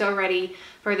 I am so ready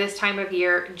for this time of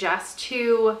year just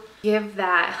to give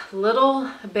that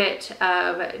little bit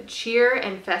of cheer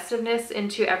and festiveness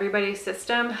into everybody's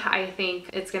system. I think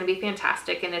it's gonna be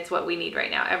fantastic and it's what we need right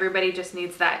now. Everybody just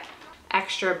needs that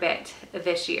extra bit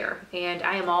this year and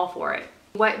I am all for it.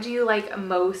 What do you like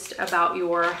most about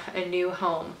your new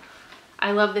home?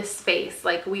 I love this space.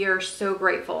 Like, we are so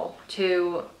grateful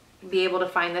to be able to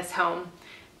find this home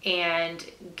and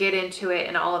get into it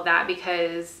and all of that,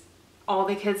 because all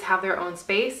the kids have their own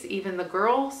space. Even the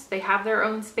girls, they have their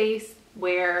own space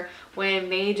where when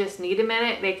they just need a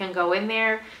minute, they can go in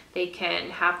there, they can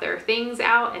have their things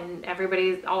out, and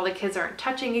all the kids aren't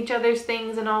touching each other's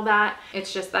things and all that.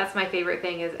 It's just, that's my favorite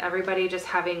thing, is everybody just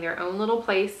having their own little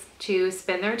place to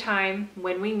spend their time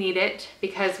when we need it,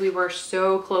 because we were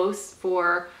so close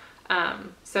for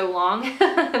so long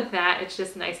that it's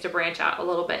just nice to branch out a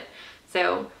little bit.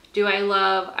 So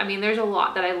I mean, there's a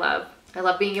lot that I love. I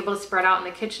love being able to spread out in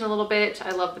the kitchen a little bit.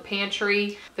 I love the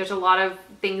pantry. There's a lot of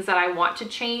things that I want to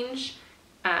change.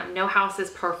 No house is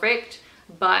perfect,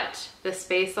 but the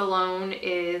space alone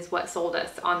is what sold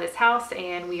us on this house,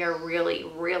 and we are really,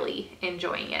 really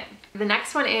enjoying it. The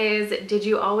next one is, did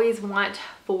you always want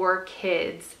 4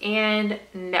 kids? And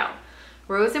no.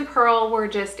 Rose and Pearl were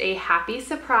just a happy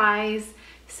surprise.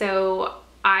 So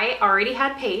I already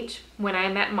had Paige when I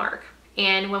met Mark.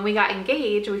 And when we got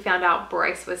engaged, we found out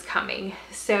Bryce was coming.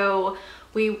 So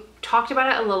we talked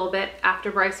about it a little bit after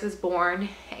Bryce was born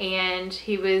and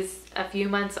he was a few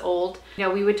months old. You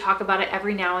know, we would talk about it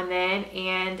every now and then.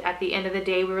 And at the end of the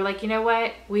day, we were like, you know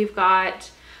what? We've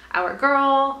got our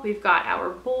girl, we've got our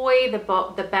boy,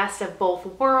 the best of both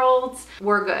worlds.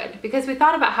 We're good, because we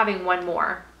thought about having one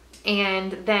more.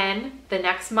 And then the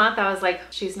next month I was like,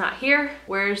 she's not here.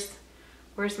 Where's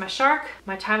my shark,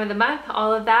 my time of the month,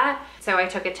 all of that. So I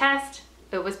took a test,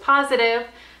 it was positive.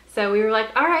 So we were like,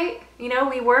 all right, you know,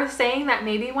 we were saying that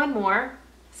maybe one more.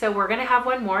 So we're gonna have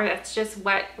one more. That's just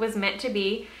what was meant to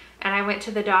be. And I went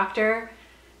to the doctor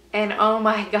and oh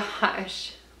my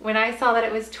gosh, when I saw that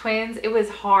it was twins, it was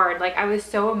hard. Like, I was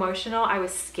so emotional, I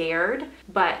was scared,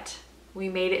 but we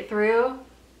made it through.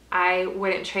 I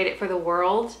wouldn't trade it for the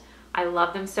world. I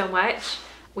love them so much.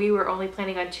 We were only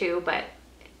planning on 2, but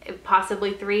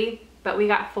possibly 3, but we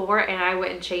got 4 and I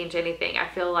wouldn't change anything. I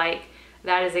feel like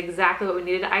that is exactly what we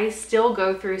needed. I still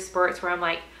go through spurts where I'm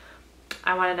like,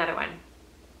 I want another one.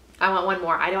 I want one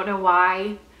more. I don't know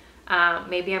why.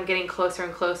 Maybe I'm getting closer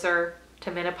and closer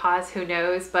to menopause, who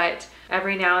knows, but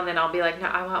every now and then I'll be like, no,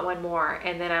 I want one more.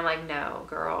 And then I'm like, no,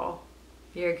 girl,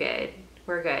 you're good.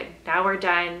 We're good. Now we're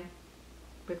done.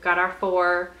 We've got our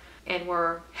 4 and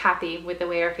we're happy with the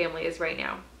way our family is right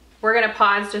now. We're gonna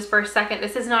pause just for a second.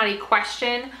 This is not a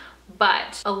question,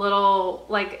 but a little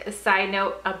like a side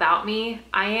note about me.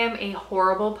 I am a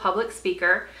horrible public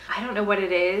speaker. I don't know what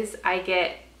it is. I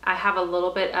get I have a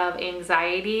little bit of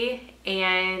anxiety,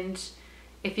 and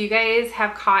if you guys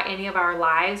have caught any of our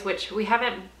lives, which we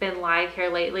haven't been live here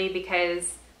lately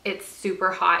because it's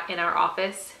super hot in our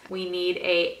office. We need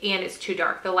and it's too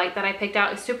dark. The light that I picked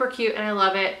out is super cute and I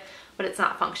love it, but it's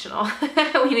not functional.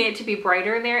 We need it to be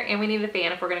brighter in there, and we need a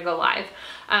fan if we're gonna go live.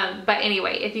 But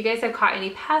anyway, if you guys have caught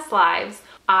any past lives,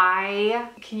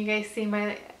 can you guys see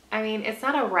I mean, it's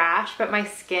not a rash, but my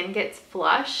skin gets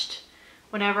flushed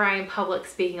whenever I'm public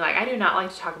speaking. Like, I do not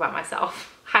like to talk about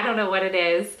myself. I don't know what it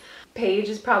is. Paige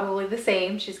is probably the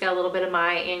same. She's got a little bit of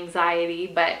my anxiety,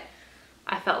 but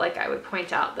I felt like I would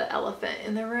point out the elephant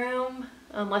in the room,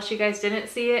 unless you guys didn't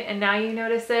see it and now you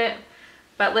notice it.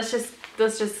 But let's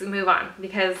just move on,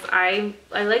 because I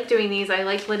like doing these. I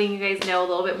like letting you guys know a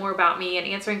little bit more about me and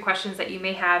answering questions that you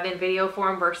may have in video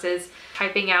form versus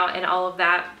typing out and all of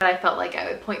that. But I felt like I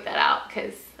would point that out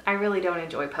because I really don't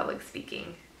enjoy public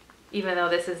speaking. Even though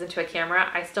this isn't to a camera,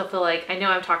 I still feel like I know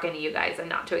I'm talking to you guys and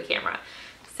not to a camera.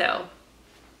 So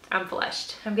I'm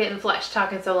flushed. I'm getting flushed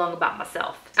talking so long about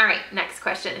myself. All right, next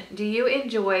question. Do you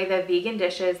enjoy the vegan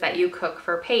dishes that you cook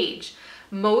for Paige?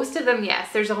 Most of them,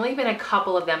 yes. There's only been a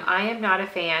couple of them. I am not a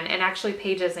fan, and actually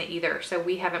Paige isn't either, so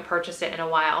we haven't purchased it in a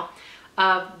while,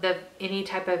 of any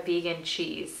type of vegan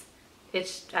cheese.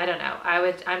 I don't know.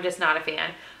 I'm just not a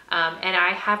fan. And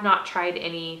I have not tried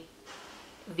any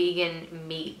vegan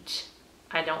meat,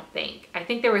 I don't think. I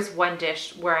think there was one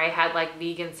dish where I had like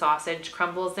vegan sausage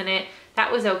crumbles in it.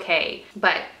 That was okay,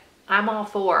 but I'm all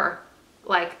for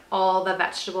like all the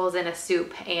vegetables in a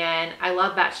soup, and I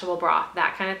love vegetable broth,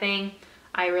 that kind of thing.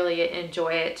 I really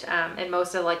enjoy it, and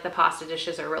most of like the pasta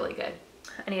dishes are really good.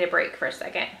 I need a break for a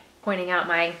second. Pointing out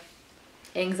my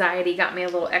anxiety got me a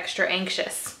little extra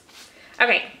anxious.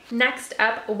 Okay, next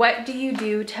up, what do you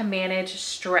do to manage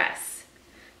stress?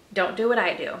 Don't do what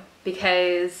I do,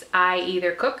 because I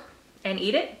either cook and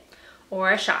eat it or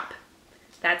I shop.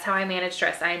 That's how I manage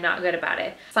stress. I am not good about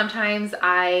it. Sometimes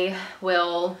I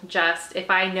will just, if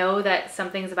I know that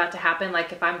something's about to happen,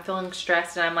 like if I'm feeling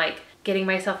stressed and I'm like getting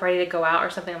myself ready to go out or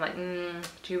something, I'm like,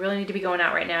 do you really need to be going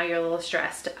out right now? You're a little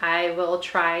stressed. I will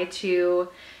try to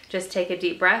just take a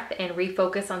deep breath and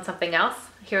refocus on something else.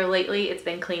 Here lately, it's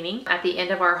been cleaning. At the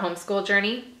end of our homeschool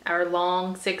journey, our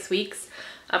long 6 weeks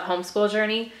of homeschool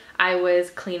journey, I was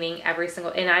cleaning every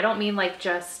single, and I don't mean like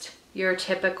just your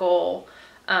typical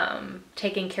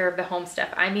taking care of the home stuff.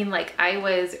 I mean, like, I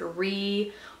was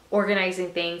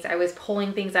reorganizing things. I was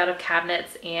pulling things out of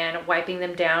cabinets and wiping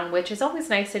them down, which is always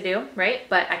nice to do, right?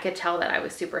 But I could tell that I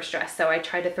was super stressed, so I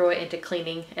tried to throw it into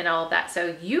cleaning and all of that.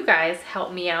 So you guys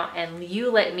help me out, and you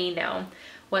let me know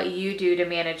what you do to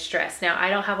manage stress. Now, I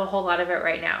don't have a whole lot of it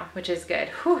right now, which is good.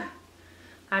 Whew.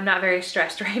 I'm not very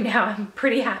stressed right now. I'm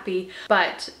pretty happy.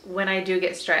 But when I do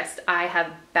get stressed, I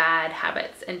have bad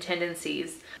habits and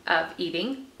tendencies of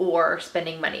eating or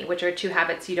spending money, which are two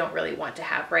habits you don't really want to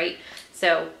have, right?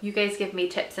 So you guys give me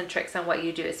tips and tricks on what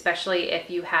you do, especially if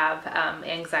you have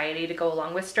anxiety to go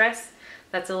along with stress.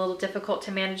 That's a little difficult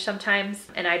to manage sometimes,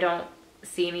 and I don't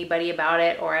see anybody about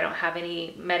it, or I don't have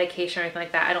any medication or anything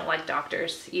like that. I don't like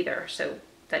doctors either, so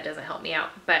that doesn't help me out.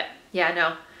 But yeah,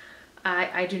 no,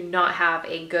 I do not have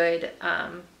a good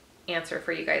answer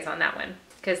for you guys on that one,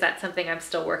 because that's something I'm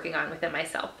still working on within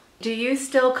myself. Do you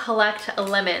still collect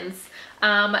lemons?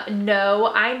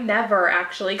 No, I never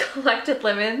actually collected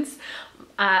lemons.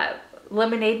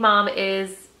 Lemonade Mom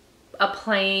is a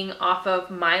playing off of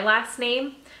my last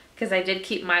name, because I did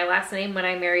keep my last name when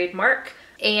I married Mark.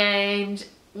 And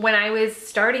when I was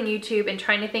starting YouTube and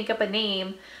trying to think up a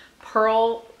name,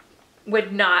 Pearl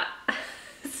would not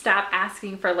stop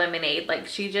asking for lemonade. Like,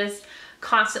 she just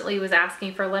constantly was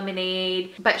asking for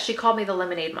lemonade, but she called me the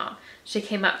Lemonade Mom. She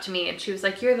came up to me and she was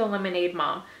like, "You're the Lemonade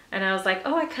Mom." And I was like,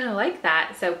 oh, I kind of like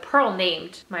that. So Pearl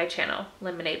named my channel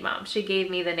Lemonade Mom. She gave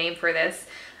me the name for this,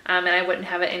 and I wouldn't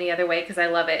have it any other way because I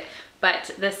love it.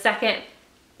 But the second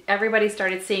everybody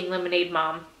started seeing Lemonade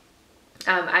Mom,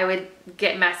 I would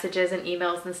get messages and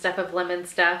emails and stuff of lemon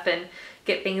stuff and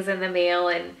get things in the mail.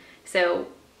 And so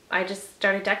I just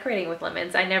started decorating with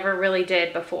lemons. I never really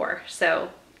did before. So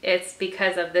it's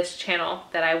because of this channel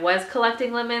that I was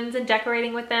collecting lemons and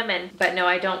decorating with them. But no,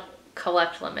 I don't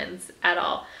collect lemons at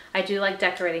all. I do like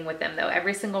decorating with them though.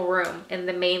 Every single room in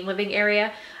the main living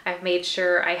area, I've made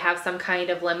sure I have some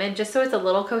kind of lemon just so it's a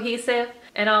little cohesive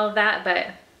and all of that, but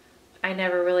I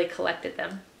never really collected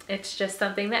them. It's just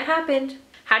something that happened.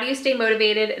 How do you stay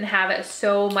motivated and have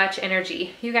so much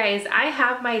energy? You guys, I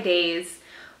have my days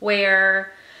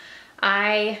where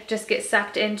I just get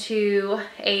sucked into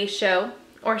a show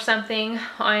or something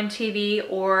on TV,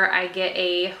 or I get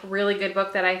a really good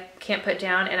book that I can't put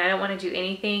down and I don't want to do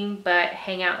anything but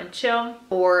hang out and chill,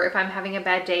 or if I'm having a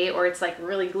bad day or it's like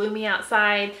really gloomy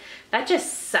outside, that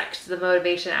just sucks the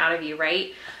motivation out of you,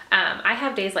 right? I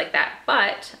have days like that,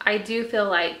 but I do feel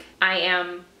like I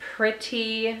am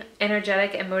pretty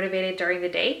energetic and motivated during the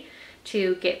day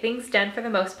to get things done for the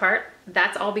most part.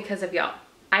 That's all because of y'all.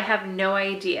 I have no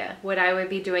idea what I would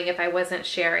be doing if I wasn't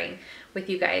sharing with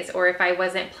you guys, or if I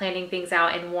wasn't planning things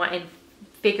out and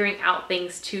figuring out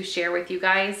things to share with you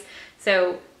guys.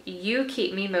 So you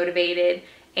keep me motivated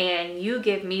and you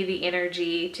give me the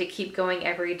energy to keep going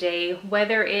every day,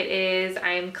 whether it is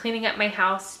I'm cleaning up my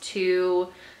house to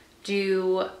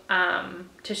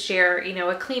share, you know,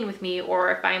 a clean with me,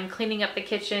 or if I'm cleaning up the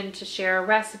kitchen to share a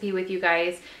recipe with you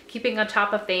guys, keeping on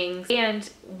top of things. And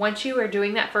once you are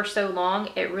doing that for so long,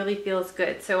 it really feels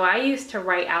good. So I used to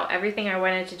write out everything I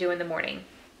wanted to do in the morning,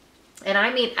 and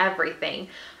I mean everything.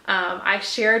 I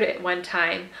shared it one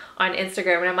time on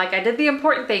Instagram and I'm like, I did the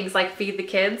important things like feed the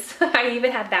kids. I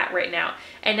even had that written out.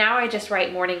 And now I just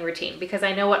write morning routine because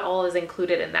I know what all is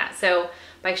included in that. So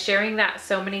by sharing that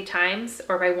so many times,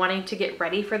 or by wanting to get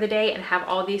ready for the day and have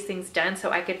all these things done so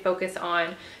I could focus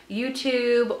on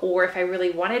YouTube, or if I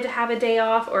really wanted to have a day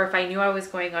off, or if I knew I was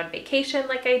going on vacation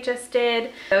like I just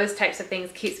did, those types of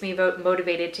things keeps me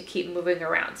motivated to keep moving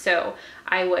around. So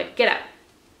I would get up,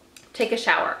 take a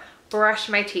shower, brush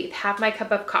my teeth, have my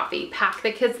cup of coffee, pack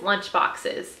the kids' lunch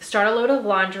boxes, start a load of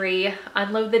laundry,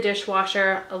 unload the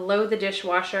dishwasher, load the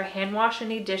dishwasher, hand wash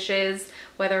any dishes,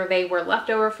 whether they were left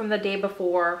over from the day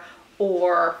before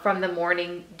or from the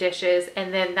morning dishes.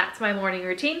 And then that's my morning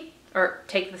routine, or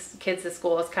take the kids to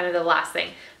school is kind of the last thing.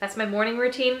 That's my morning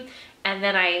routine. And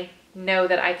then I know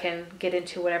that I can get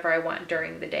into whatever I want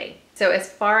during the day. So as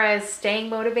far as staying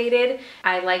motivated,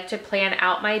 I like to plan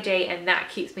out my day, and that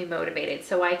keeps me motivated.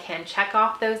 So I can check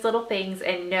off those little things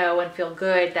and know and feel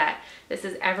good that this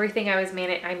is everything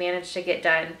I managed to get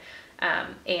done.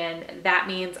 And that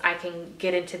means I can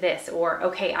get into this, or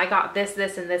okay, I got this,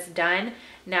 and this done.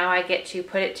 Now I get to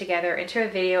put it together into a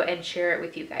video and share it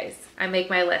with you guys. I make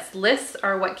my list. Lists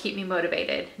are what keep me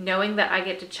motivated. Knowing that I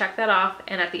get to check that off,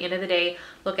 and at the end of the day,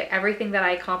 look at everything that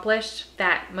I accomplished,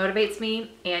 that motivates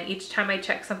me. And each time I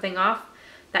check something off,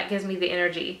 that gives me the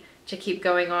energy to keep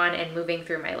going on and moving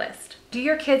through my list. Do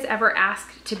your kids ever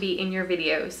ask to be in your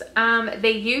videos?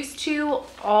 They used to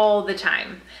all the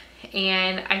time.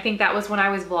 And I think that was when I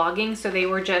was vlogging, so they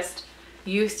were just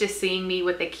used to seeing me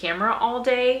with the camera all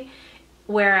day.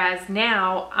 Whereas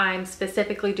now I'm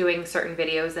specifically doing certain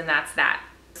videos, and that's that.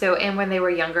 So, and when they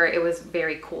were younger, it was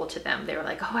very cool to them. They were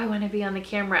like, oh, I want to be on the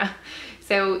camera.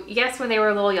 So yes, when they were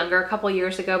a little younger, a couple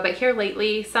years ago, but here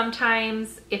lately,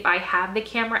 sometimes if I have the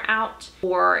camera out,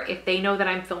 or if they know that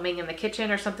I'm filming in the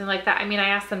kitchen or something like that, I mean, I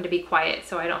ask them to be quiet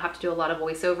so I don't have to do a lot of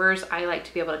voiceovers. I like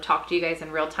to be able to talk to you guys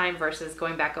in real time versus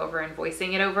going back over and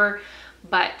voicing it over,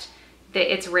 but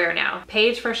it's rare now.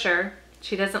 Paige for sure,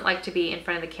 she doesn't like to be in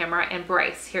front of the camera, and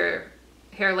Bryce here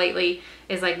lately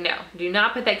is like, no, do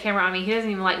not put that camera on me. He doesn't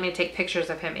even like me to take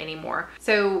pictures of him anymore.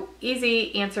 So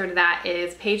easy answer to that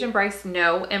is Paige and Bryce,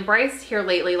 no. And Bryce here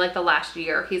lately, like the last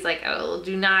year, he's like, oh,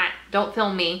 don't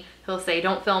film me. He'll say,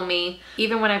 don't film me.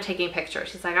 Even when I'm taking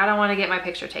pictures, he's like, I don't want to get my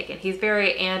picture taken. He's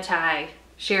very anti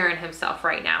sharing himself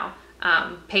right now.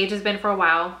 Paige has been for a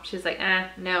while. She's like,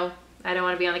 no, I don't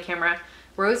want to be on the camera.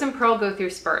 Rose and Pearl go through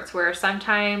spurts where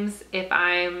sometimes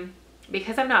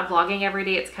because I'm not vlogging every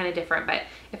day, it's kind of different, but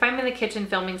if I'm in the kitchen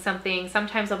filming something,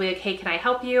 sometimes I'll be like, hey, can I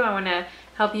help you? I want to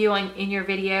help you in your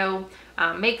video,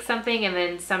 make something. And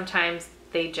then sometimes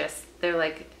they're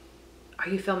like, are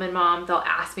you filming, Mom? They'll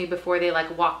ask me before they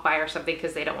like walk by or something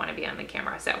because they don't want to be on the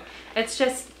camera. So it's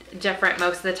just different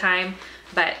most of the time,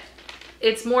 but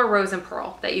it's more Rose and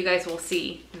Pearl that you guys will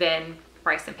see than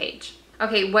Bryce and Paige.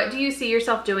 Okay, what do you see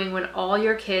yourself doing when all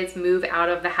your kids move out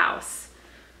of the house?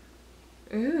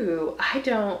 Ooh, I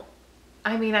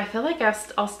feel like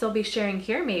I'll still be sharing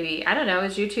here maybe. I don't know,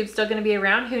 is YouTube still gonna be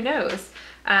around? Who knows?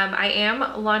 I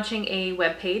am launching a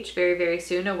webpage very, very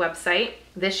soon, a website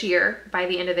this year, by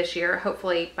the end of this year,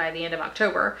 hopefully by the end of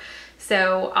October.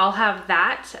 So I'll have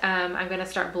that. I'm gonna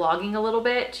start blogging a little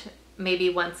bit, maybe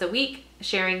once a week,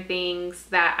 sharing things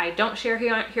that I don't share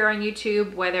here on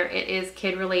YouTube, whether it is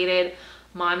kid related,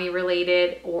 mommy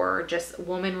related, or just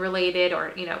woman related,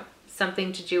 or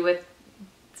something to do with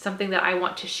something that I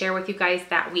want to share with you guys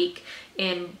that week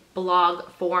in blog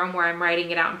form, where I'm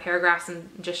writing it out in paragraphs and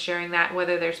just sharing that,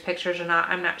 whether there's pictures or not,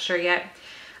 I'm not sure yet.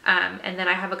 And then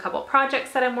I have a couple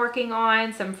projects that I'm working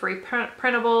on, some free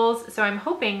printables. So I'm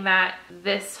hoping that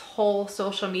this whole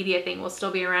social media thing will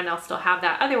still be around. I'll still have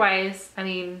that. Otherwise,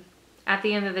 at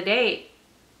the end of the day,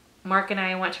 Mark and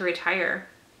I want to retire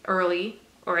early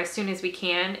or as soon as we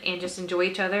can and just enjoy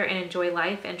each other and enjoy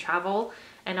life and travel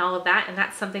and all of that. And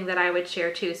that's something that I would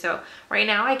share too. So right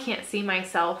now I can't see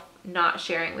myself not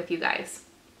sharing with you guys,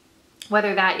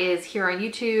 whether that is here on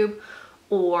YouTube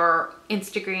or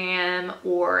Instagram,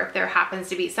 or if there happens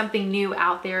to be something new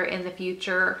out there in the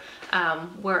future,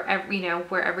 where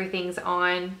everything's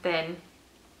on, then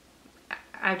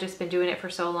I've just been doing it for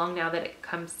so long now that it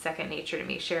comes second nature to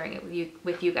me sharing it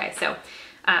with you guys. So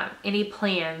any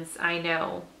plans I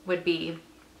know would be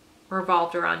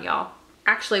revolved around y'all.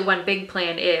 Actually, one big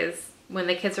plan is when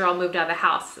the kids are all moved out of the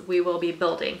house, we will be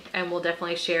building, and we'll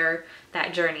definitely share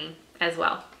that journey as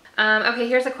well. Okay,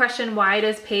 here's a question. Why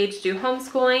does Paige do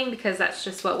homeschooling? Because that's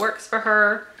just what works for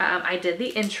her. I did the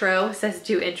intro. It says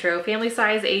do intro. Family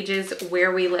size, ages,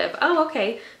 where we live. Oh,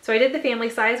 okay. So I did the family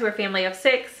size. We're a family of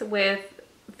 6 with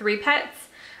 3 pets.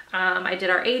 I did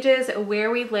our ages,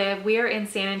 where we live. We are in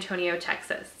San Antonio,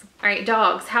 Texas. All right,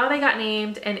 dogs, how they got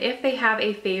named, and if they have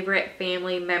a favorite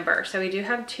family member. So we do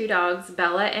have 2 dogs,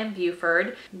 Bella and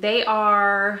Buford. They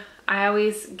are, I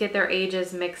always get their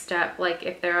ages mixed up. Like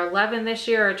if they're 11 this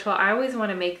year or 12, I always want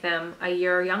to make them a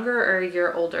year younger or a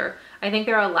year older. I think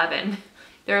they're 11.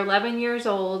 They're 11 years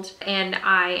old, and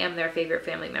I am their favorite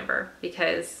family member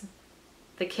because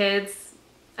the kids,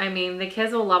 I mean, the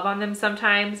kids will love on them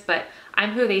sometimes, but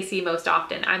I'm who they see most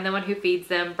often. I'm the one who feeds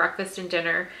them breakfast and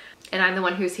dinner, and I'm the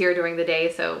one who's here during the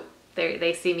day, so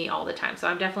they see me all the time. So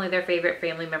I'm definitely their favorite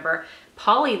family member.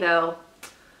 Polly though,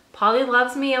 Polly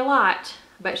loves me a lot,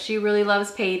 but she really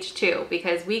loves Paige too,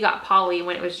 because we got Polly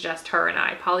when it was just her and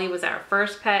I. Polly was our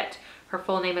first pet. Her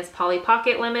full name is Polly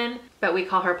Pocket Lemon, but we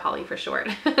call her Polly for short.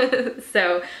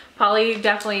 So Polly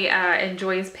definitely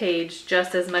enjoys Paige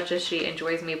just as much as she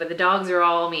enjoys me, but the dogs are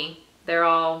all me.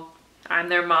 I'm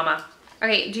their mama.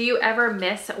 Okay, do you ever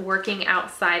miss working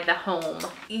outside the home?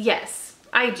 Yes,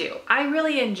 I do. I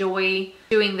really enjoy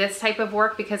doing this type of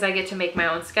work because I get to make my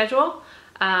own schedule.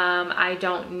 I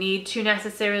don't need to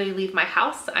necessarily leave my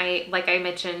house. Like I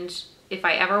mentioned, if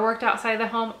I ever worked outside the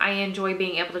home, I enjoy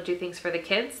being able to do things for the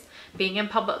kids. Being in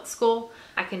public school,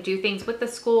 I can do things with the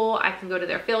school. I can go to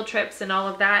their field trips and all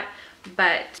of that.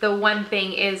 But the one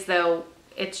thing is though,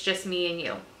 it's just me and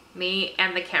you, me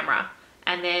and the camera.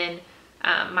 And then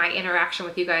my interaction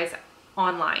with you guys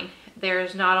online.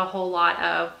 There's not a whole lot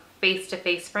of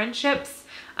face-to-face friendships.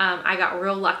 I got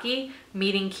real lucky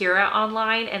meeting Kira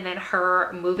online, and then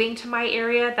her moving to my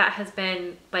area. That has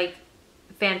been like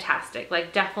fantastic,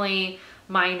 like definitely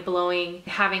mind-blowing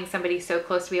having somebody so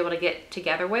close to be able to get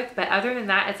together with. But other than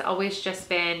that, it's always just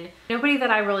been nobody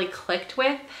that I really clicked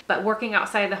with. But working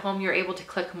outside the home, you're able to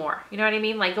click more. You know what I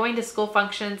mean? Like going to school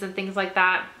functions and things like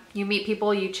that. You meet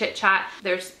people, you chit chat.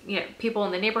 There's, you know, people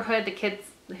in the neighborhood, the kids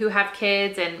who have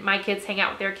kids, and my kids hang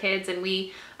out with their kids, and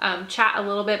we chat a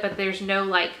little bit, but there's no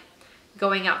like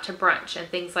going out to brunch and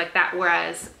things like that.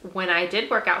 Whereas when I did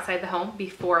work outside the home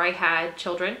before I had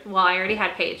children, well, I already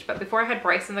had Paige, but before I had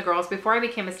Bryce and the girls, before I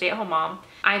became a stay-at-home mom,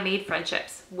 I made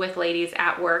friendships with ladies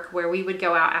at work where we would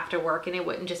go out after work, and it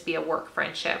wouldn't just be a work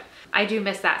friendship. I do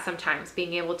miss that sometimes,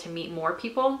 being able to meet more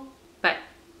people, but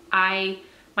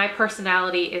my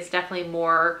personality is definitely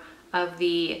more of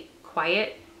the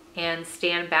quiet and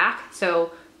stand back.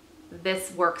 So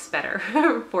this works better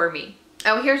for me.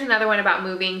 Oh, here's another one about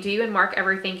moving. Do you and Mark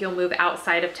ever think you'll move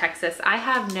outside of Texas? I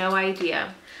have no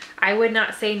idea. I would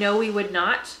not say no, we would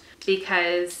not,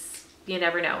 because you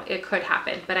never know. It could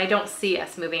happen, but I don't see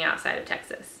us moving outside of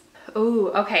Texas. Oh,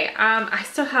 okay. I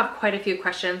still have quite a few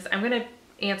questions. I'm going to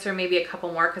answer maybe a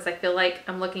couple more because I feel like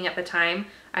I'm looking at the time.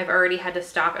 I've already had to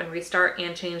stop and restart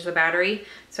and change the battery.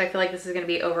 So I feel like this is going to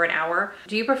be over an hour.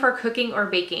 Do you prefer cooking or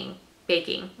baking?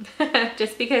 Baking.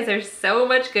 Just because there's so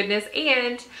much goodness,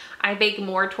 and I bake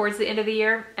more towards the end of the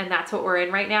year, and that's what we're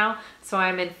in right now. So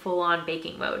I'm in full-on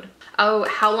baking mode. Oh,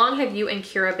 how long have you and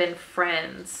Kira been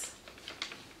friends?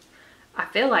 I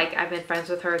feel like I've been friends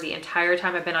with her the entire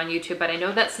time I've been on YouTube, but I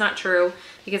know that's not true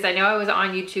because I know I was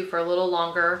on YouTube for a little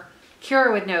longer.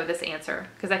 Kira would know this answer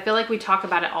because I feel like we talk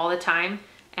about it all the time,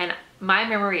 and my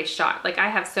memory is shot. Like I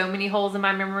have so many holes in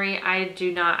my memory. I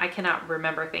cannot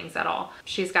remember things at all.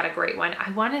 She's got a great one.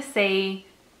 I want to say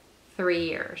 3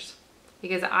 years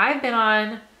because I've been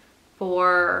on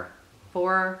for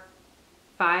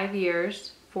 5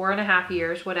 years, 4.5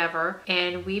 years, whatever.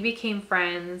 And we became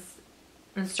friends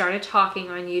and started talking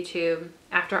on YouTube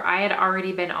after I had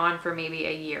already been on for maybe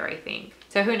a year, I think.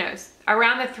 So who knows?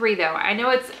 Around the 3 though. I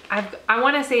know I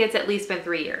want to say it's at least been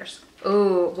 3 years.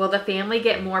 Oh, will the family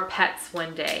get more pets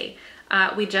one day?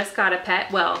 We just got a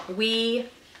pet. Well, we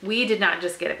did not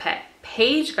just get a pet.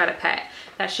 Paige got a pet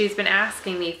that she's been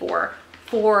asking me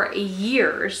for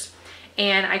years.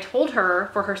 And I told her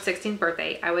for her 16th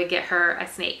birthday, I would get her a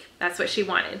snake. That's what she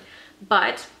wanted.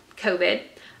 But COVID,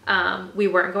 we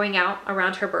weren't going out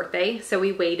around her birthday, so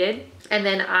we waited. And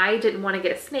then I didn't want to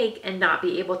get a snake and not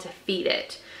be able to feed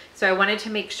it. So I wanted to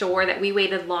make sure that we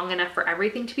waited long enough for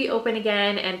everything to be open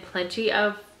again and plenty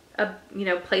of you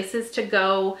know, places to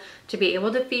go to be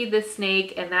able to feed this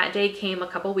snake. And that day came a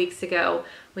couple weeks ago.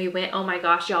 We went, oh my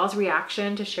gosh, y'all's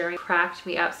reaction to sharing cracked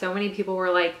me up. So many people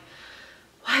were like,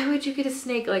 why would you get a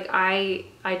snake? Like I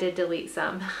did delete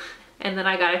some. And then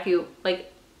I got a few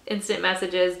like instant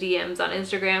messages, DMs on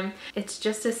Instagram. It's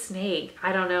just a snake.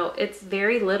 I don't know. It's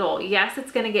very little. Yes,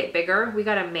 it's going to get bigger. We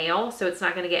got a male, so it's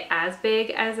not going to get as big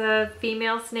as a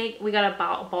female snake. We got a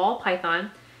ball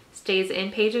python. Stays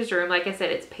in Paige's room. Like I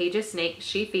said, it's Paige's snake.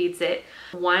 She feeds it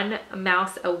 1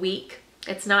 mouse a week.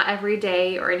 It's not every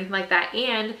day or anything like that.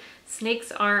 And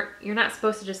snakes aren't, you're not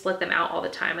supposed to just let them out all the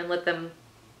time and let them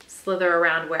slither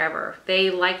around wherever. They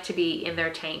like to be in their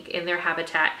tank, in their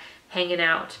habitat, hanging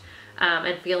out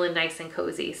and feeling nice and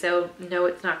cozy. So no,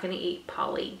 it's not going to eat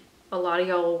Polly. A lot of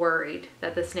y'all were worried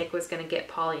that the snake was going to get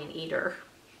Polly and eat her.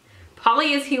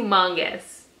 Polly is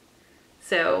humongous.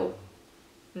 So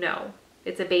no.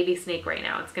 It's a baby snake right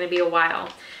now. It's going to be a while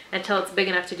until it's big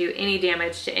enough to do any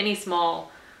damage to any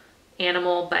small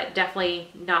animal, but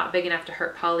definitely not big enough to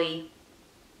hurt Polly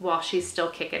while she's still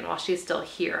kicking, while she's still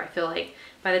here. I feel like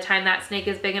by the time that snake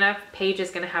is big enough, Paige is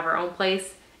going to have her own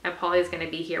place and Polly's going to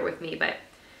be here with me. But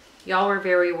y'all were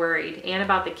very worried, and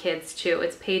about the kids too.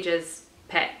 It's Paige's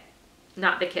pet,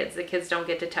 not the kids. The kids don't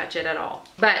get to touch it at all.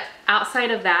 But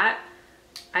outside of that,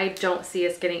 I don't see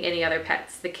us getting any other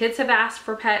pets. The kids have asked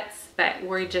for pets, but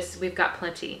we've got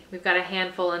plenty. We've got a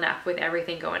handful enough with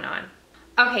everything going on.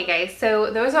 Okay guys,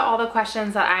 so those are all the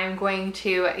questions that I'm going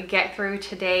to get through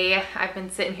today. I've been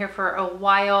sitting here for a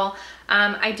while.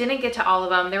 I didn't get to all of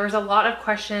them. There was a lot of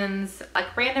questions,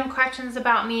 like random questions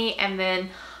about me, and then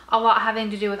a lot having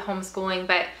to do with homeschooling,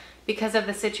 but because of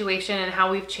the situation and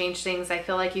how we've changed things, I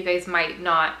feel like you guys might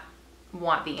not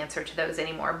want the answer to those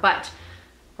anymore. But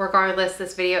regardless,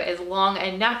 this video is long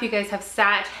enough. You guys have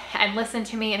sat and listened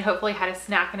to me and hopefully had a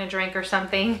snack and a drink or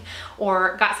something,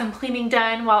 or got some cleaning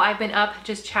done while I've been up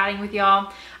just chatting with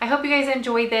y'all. I hope you guys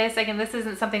enjoyed this. Again, this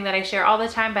isn't something that I share all the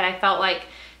time, but I felt like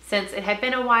since it had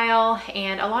been a while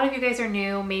and a lot of you guys are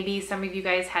new, maybe some of you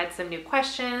guys had some new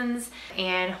questions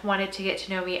and wanted to get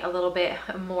to know me a little bit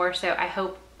more. So I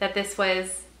hope that this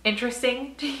was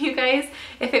interesting to you guys.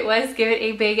 If it was, give it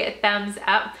a big thumbs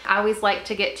up. I always like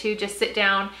to get to just sit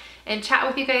down and chat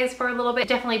with you guys for a little bit. It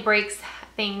definitely breaks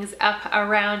things up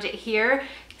around here.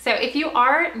 So if you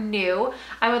are new,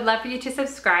 I would love for you to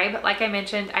subscribe. Like I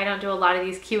mentioned, I don't do a lot of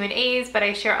these Q&As, but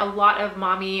I share a lot of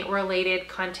mommy related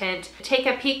content. Take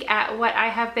a peek at what I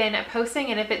have been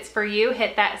posting, and if it's for you,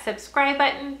 hit that subscribe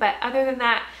button. But other than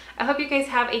that, I hope you guys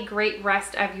have a great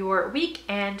rest of your week,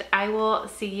 and I will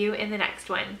see you in the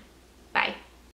next one. Bye.